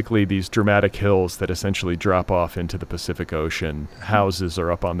 it's basically these dramatic hills that essentially drop off into the Pacific Ocean. Houses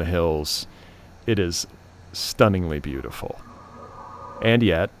are up on the hills. It is stunningly beautiful. And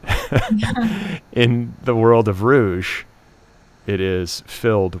yet, in the world of Rouge, it is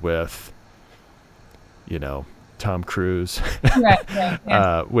filled with, Tom Cruise,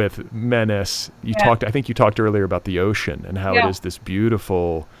 right, with menace. I think you talked earlier about the ocean and how it is this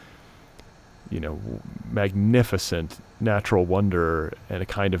beautiful, magnificent natural wonder and a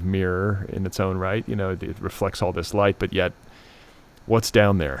kind of mirror in its own right. It reflects all this light, but yet what's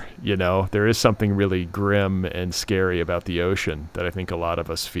down there? There is something really grim and scary about the ocean that I think a lot of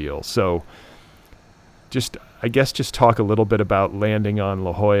us feel. So just talk a little bit about landing on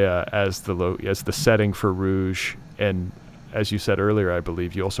La Jolla as the setting for Rouge. And as you said earlier, I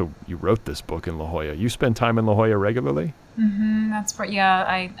believe you wrote this book in La Jolla. You spend time in La Jolla regularly? Mm-hmm, that's right.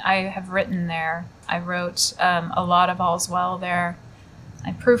 Yeah, I have written there. I wrote a lot of All's Well there.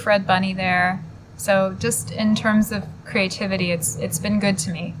 I proofread Bunny there. So just in terms of creativity, it's been good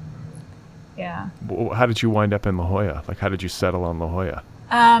to me. Yeah. How did you wind up in La Jolla? Like, how did you settle on La Jolla?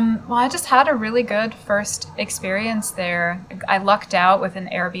 Well, I just had a really good first experience there. I lucked out with an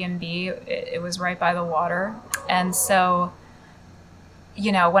Airbnb. It was right by the water. And so,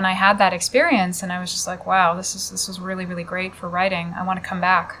 when I had that experience and I was just like, wow, this is really, really great for writing. I want to come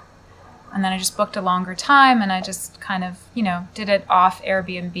back. And then I just booked a longer time and I just kind of, did it off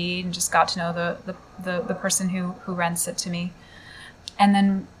Airbnb and just got to know the person who rents it to me. And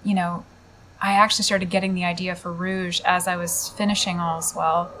then, I actually started getting the idea for Rouge as I was finishing All's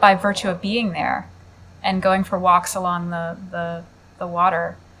Well by virtue of being there and going for walks along the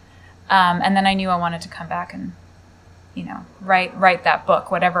water. And then I knew I wanted to come back and, write that book,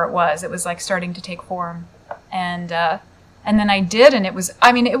 whatever it was. It was like starting to take form. And then I did, and it was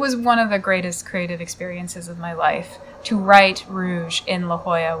one of the greatest creative experiences of my life to write Rouge in La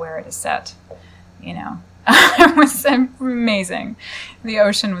Jolla where it is set. It was amazing. The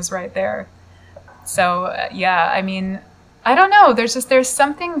ocean was right there. So, I don't know. There is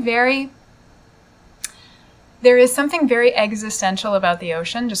something very existential about the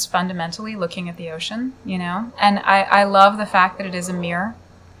ocean, just fundamentally looking at the ocean, And I love the fact that it is a mirror.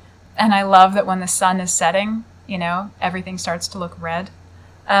 And I love that when the sun is setting, everything starts to look red.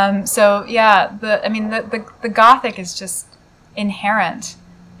 The Gothic is just inherent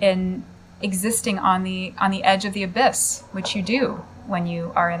in existing on the edge of the abyss, which you do when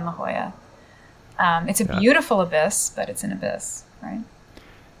you are in La Jolla. It's a beautiful abyss, but it's an abyss, right?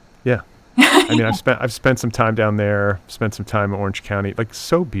 Yeah. I've spent some time down there, spent some time in Orange County, like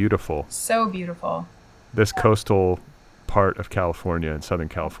so beautiful. So beautiful. This coastal part of California and Southern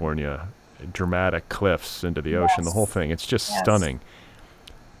California, dramatic cliffs into the ocean, the whole thing. It's just stunning.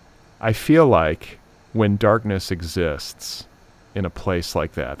 I feel like when darkness exists in a place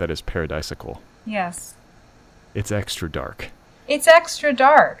like that is paradisical. Yes. It's extra dark. It's extra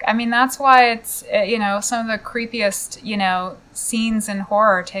dark. That's why it's, some of the creepiest, scenes in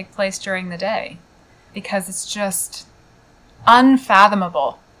horror take place during the day, because it's just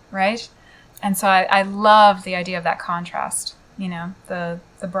unfathomable, right? And so I love the idea of that contrast, the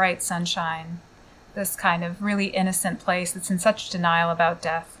bright sunshine, this kind of really innocent place that's in such denial about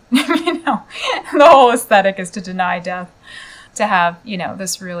death. The whole aesthetic is to deny death, to have,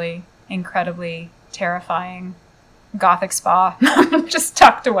 this really incredibly terrifying Gothic spa just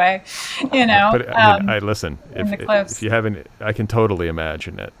tucked away, But I listen, in the cliffs. If you haven't, I can totally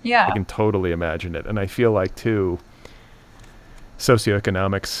imagine it. Yeah. I can totally imagine it. And I feel like, too,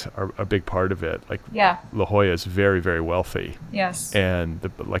 socioeconomics are a big part of it. Like, La Jolla is very, very wealthy. Yes. And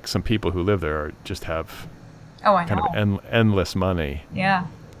some people who live there just have kind of endless money. Yeah.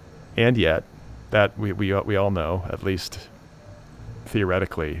 And yet, that we all know, at least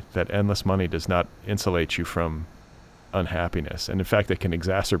theoretically, that endless money does not insulate you from unhappiness, and in fact it can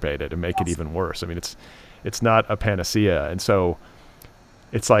exacerbate it and make it even worse. It's not a panacea. And so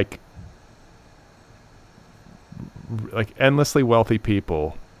it's like endlessly wealthy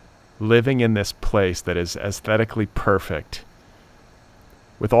people living in this place that is aesthetically perfect,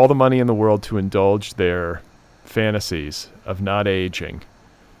 with all the money in the world to indulge their fantasies of not aging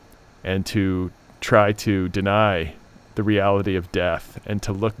and to try to deny the reality of death and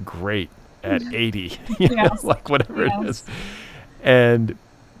to look great at 80, whatever it is. And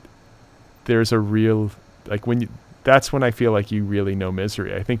there's a real, that's when I feel like you really know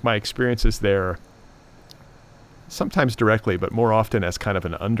misery. I think my experiences there, sometimes directly, but more often as kind of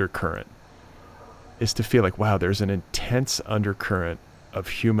an undercurrent, is to feel like, wow, there's an intense undercurrent of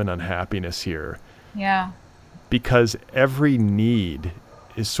human unhappiness here. Yeah. Because every need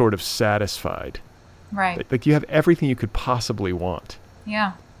is sort of satisfied. Right. Like you have everything you could possibly want.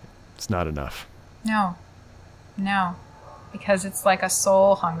 Yeah. It's not enough. No, because it's like a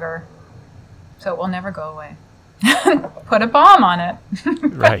soul hunger, so it will never go away. Put a bomb on it.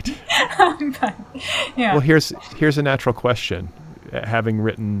 Right. But, yeah. Well, here's a natural question. Having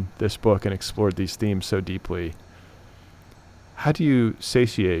written this book and explored these themes so deeply, how do you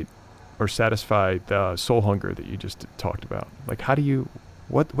satiate or satisfy the soul hunger that you just talked about? Like, how do you?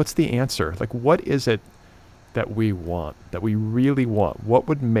 What's the answer? Like, what is it that we want, that we really want? What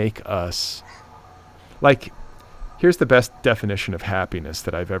would make us, here's the best definition of happiness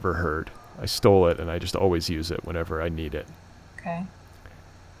that I've ever heard. I stole it and I just always use it whenever I need it. Okay.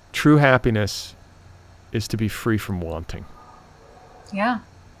 True happiness is to be free from wanting. Yeah.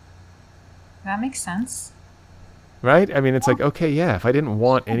 That makes sense. Right? It's like, okay, yeah, if I didn't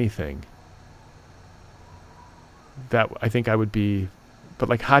want anything, that I think I would be.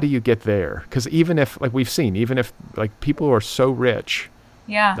 But how do you get there? Because even if, we've seen, even if people who are so rich,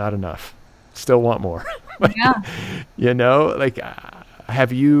 not enough, still want more.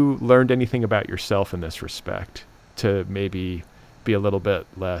 Have you learned anything about yourself in this respect to maybe be a little bit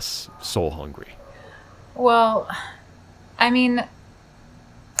less soul hungry? Well, the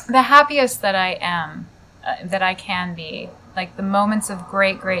happiest that I am, that I can be, the moments of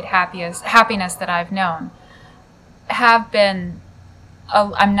great, great happiness that I've known have been,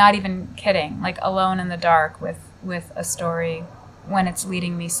 I'm not even kidding, alone in the dark with a story when it's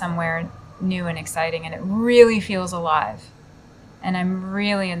leading me somewhere new and exciting and it really feels alive and I'm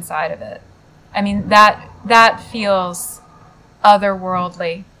really inside of it. I mean, that feels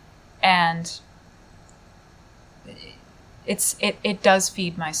otherworldly, and it does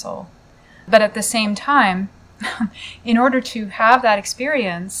feed my soul. But at the same time, in order to have that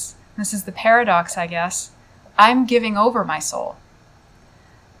experience, this is the paradox, I guess, I'm giving over my soul.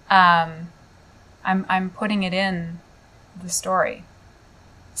 I'm putting it in the story.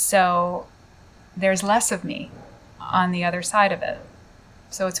 So there's less of me on the other side of it.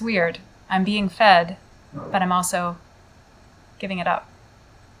 So it's weird. I'm being fed, but I'm also giving it up.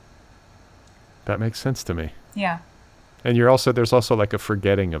 That makes sense to me. Yeah. And there's also like a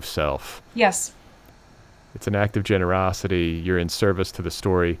forgetting of self. Yes. It's an act of generosity. You're in service to the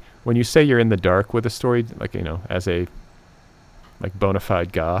story. When you say you're in the dark with a story, like, as a like bona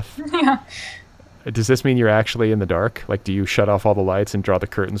fide goth, Yeah. does this mean you're actually in the dark? Like, do you shut off all the lights and draw the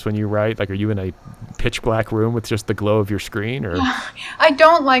curtains when you write? Like, are you in a pitch black room with just the glow of your screen? Or I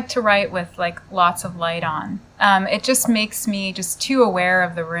don't like to write with like lots of light on. It just makes me just too aware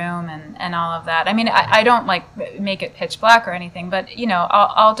of the room and all of that. I mean, I don't like make it pitch black or anything, but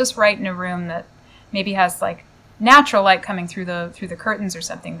I'll just write in a room that maybe has like natural light coming through the curtains or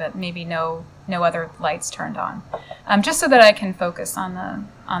something, but maybe no other lights turned on, just so that I can focus on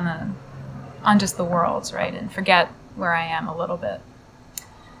just the worlds, right, and forget where I am a little bit.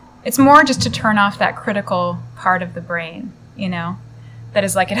 It's more just to turn off that critical part of the brain, that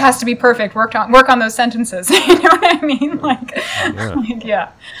is like, it has to be perfect. Work on those sentences. You know what I mean? Like,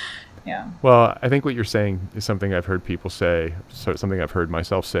 yeah. Well, I think what you're saying is something I've heard people say, so something I've heard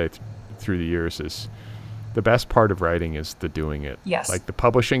myself say through the years is the best part of writing is the doing it. Yes. Like, the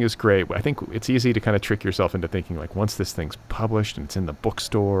publishing is great. I think it's easy to kind of trick yourself into thinking, like, once this thing's published and it's in the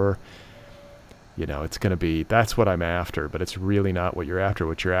bookstore, it's going to be, that's what I'm after, but it's really not what you're after.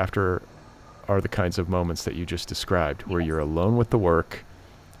 What you're after are the kinds of moments that you just described, where you're alone with the work,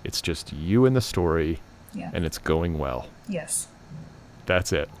 it's just you and the story, and it's going well. Yes.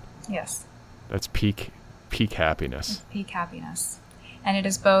 That's it. Yes. That's peak happiness. It's peak happiness. And it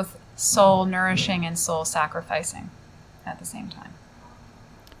is both soul nourishing and soul sacrificing at the same time.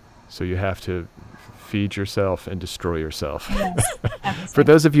 So you have to feed yourself and destroy yourself. Yes. For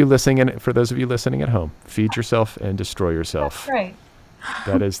those of you listening at home, feed yourself and destroy yourself. That's right.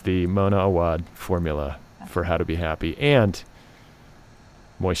 That is the Mona Awad formula for how to be happy. And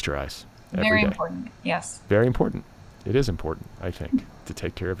moisturize every day. Very important. Yes. Very important. It is important, I think, to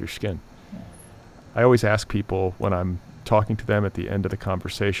take care of your skin. I always ask people when I'm talking to them at the end of the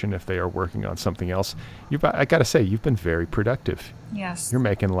conversation if they are working on something else. I got to say, you've been very productive. Yes. You're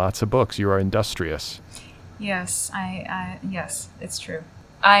making lots of books. You are industrious. Yes, yes, it's true.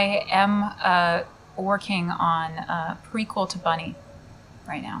 I am working on a prequel to Bunny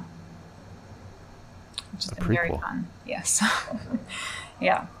right now, which has been very fun. Yes.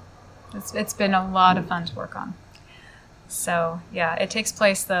 Yeah. It's been a lot of fun to work on. So, yeah, it takes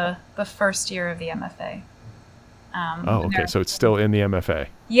place the first year of the MFA. Okay. So it's still in the MFA.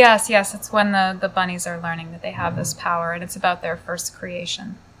 Yes. It's when the bunnies are learning that they have this power, and it's about their first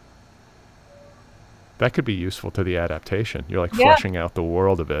creation. That could be useful to the adaptation. You're like fleshing out the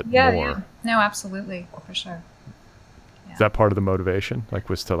world a bit more. Yeah. No, absolutely. For sure. Yeah. Is that part of the motivation? Like,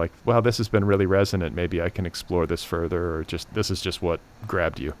 was to like, wow, this has been really resonant. Maybe I can explore this further, or this is just what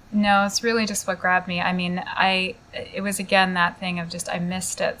grabbed you? No, it's really just what grabbed me. I mean, it was again that thing of just, I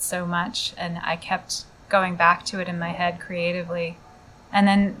missed it so much, and I kept going back to it in my head creatively. And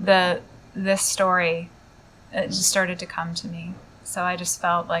then this story, it just started to come to me. So I just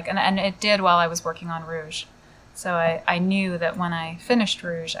felt like, and it did while I was working on Rouge. So I knew that when I finished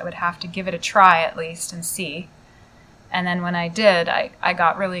Rouge, I would have to give it a try at least and see. And then when I did, I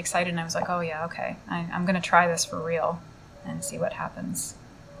got really excited, and I was like, oh yeah, okay, I'm going to try this for real and see what happens.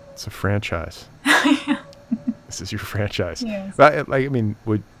 It's a franchise. This is your franchise. Yes.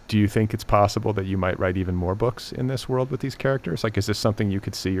 Do you think it's possible that you might write even more books in this world with these characters? Like, is this something you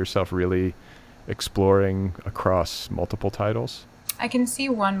could see yourself really exploring across multiple titles? I can see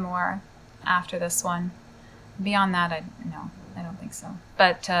one more after this one. Beyond that, I don't think so.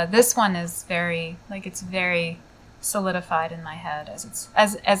 But this one is very solidified in my head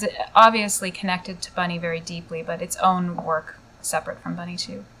as it obviously connected to Bunny very deeply, but its own work separate from Bunny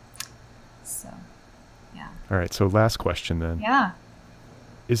too. So, yeah. All right. So last question then. Yeah.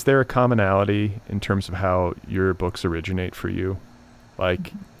 Is there a commonality in terms of how your books originate for you?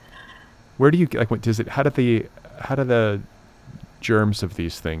 Like, where do you like? How do the germs of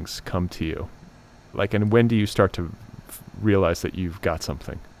these things come to you? Like, and when do you start to realize that you've got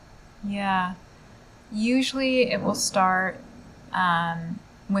something? Yeah. Usually it will start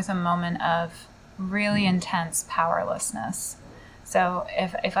with a moment of really intense powerlessness. So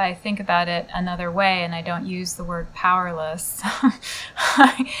if I think about it another way and I don't use the word powerless,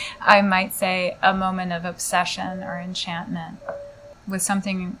 I might say a moment of obsession or enchantment with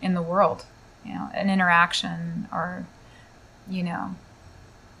something in the world, an interaction or,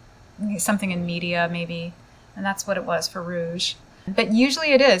 something in media maybe. And that's what it was for Rouge. But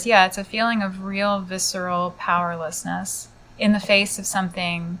usually it is, it's a feeling of real visceral powerlessness in the face of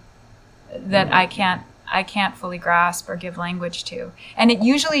something that I can't fully grasp or give language to. And it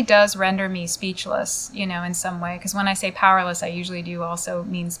usually does render me speechless, in some way. Because when I say powerless, I usually do also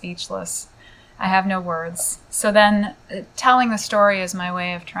mean speechless. I have no words. So then telling the story is my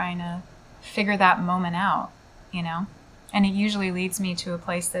way of trying to figure that moment out, And it usually leads me to a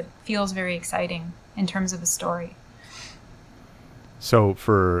place that feels very exciting in terms of a story. So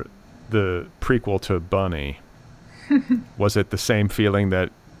for the prequel to Bunny, was it the same feeling that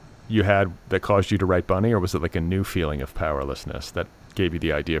you had that caused you to write Bunny, or was it like a new feeling of powerlessness that gave you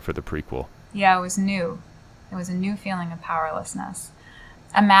the idea for the prequel? Yeah, it was new. It was a new feeling of powerlessness.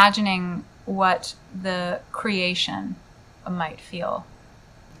 Imagining what the creation might feel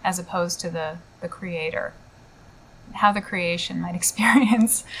as opposed to the creator. How the creation might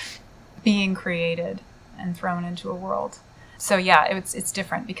experience being created and thrown into a world. So yeah, it's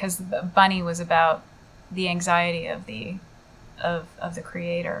different because Bunny was about the anxiety of the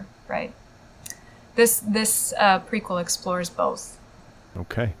creator, right? This prequel explores both.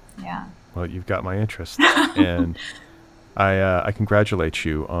 Okay. Yeah. Well, you've got my interest, and I congratulate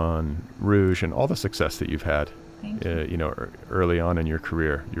you on Rouge and all the success that you've had. Thank you. Early on in your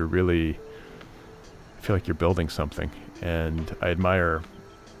career. I feel like you're building something, and I admire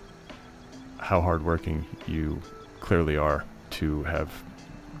how hardworking you clearly are to have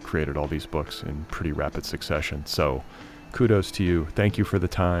created all these books in pretty rapid succession. So kudos to you. Thank you for the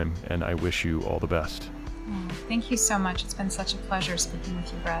time, and I wish you all the best. Thank you so much. It's been such a pleasure speaking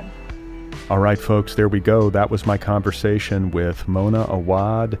with you, Brad. All right, folks, there we go. That was my conversation with Mona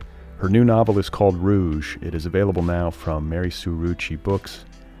Awad. Her new novel is called Rouge. It is available now from Mary Sue Rucci Books,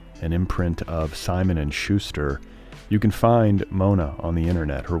 an imprint of Simon & Schuster. You can find Mona on the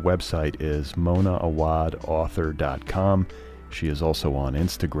internet. Her website is monaawadauthor.com. She is also on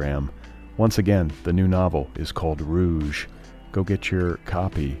Instagram. Once again, the new novel is called Rouge. Go get your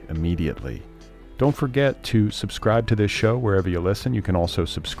copy immediately. Don't forget to subscribe to this show wherever you listen. You can also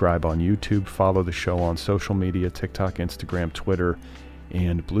subscribe on YouTube, follow the show on social media, TikTok, Instagram, Twitter,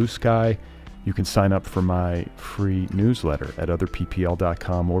 and Blue Sky. You can sign up for my free newsletter at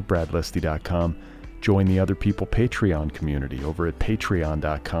otherppl.com or bradlisty.com. Join the Other People Patreon community over at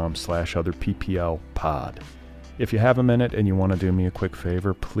patreon.com/otherpplpod. If you have a minute and you want to do me a quick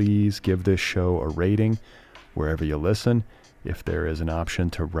favor, please give this show a rating wherever you listen. If there is an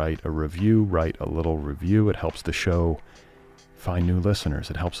option to write a review, write a little review. It helps the show find new listeners.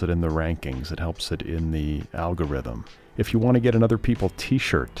 It helps it in the rankings. It helps it in the algorithm. If you want to get an Other People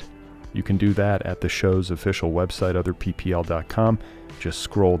t-shirt, you can do that at the show's official website, otherppl.com. Just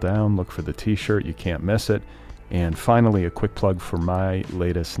scroll down, look for the t-shirt. You can't miss it. And finally, a quick plug for my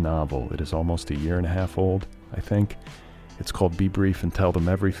latest novel. It is almost a year and a half old, I think. It's called Be Brief and Tell Them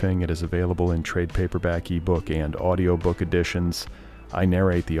Everything. It is available in trade paperback, ebook, and audiobook editions. I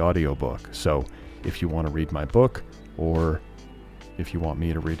narrate the audiobook, so if you want to read my book, or if you want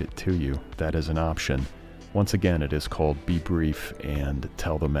me to read it to you, that is an option. Once again, it is called Be Brief and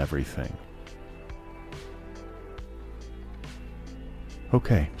Tell Them Everything.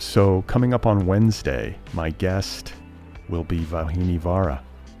 Okay, so coming up on Wednesday, my guest will be Vauhini Vara.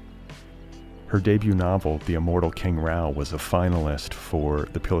 Her debut novel, The Immortal King Rao, was a finalist for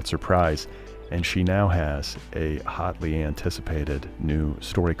the Pulitzer Prize, and she now has a hotly anticipated new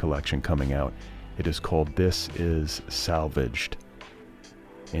story collection coming out. It is called This Is Salvaged,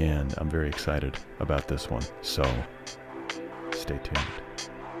 and I'm very excited about this one, so stay tuned.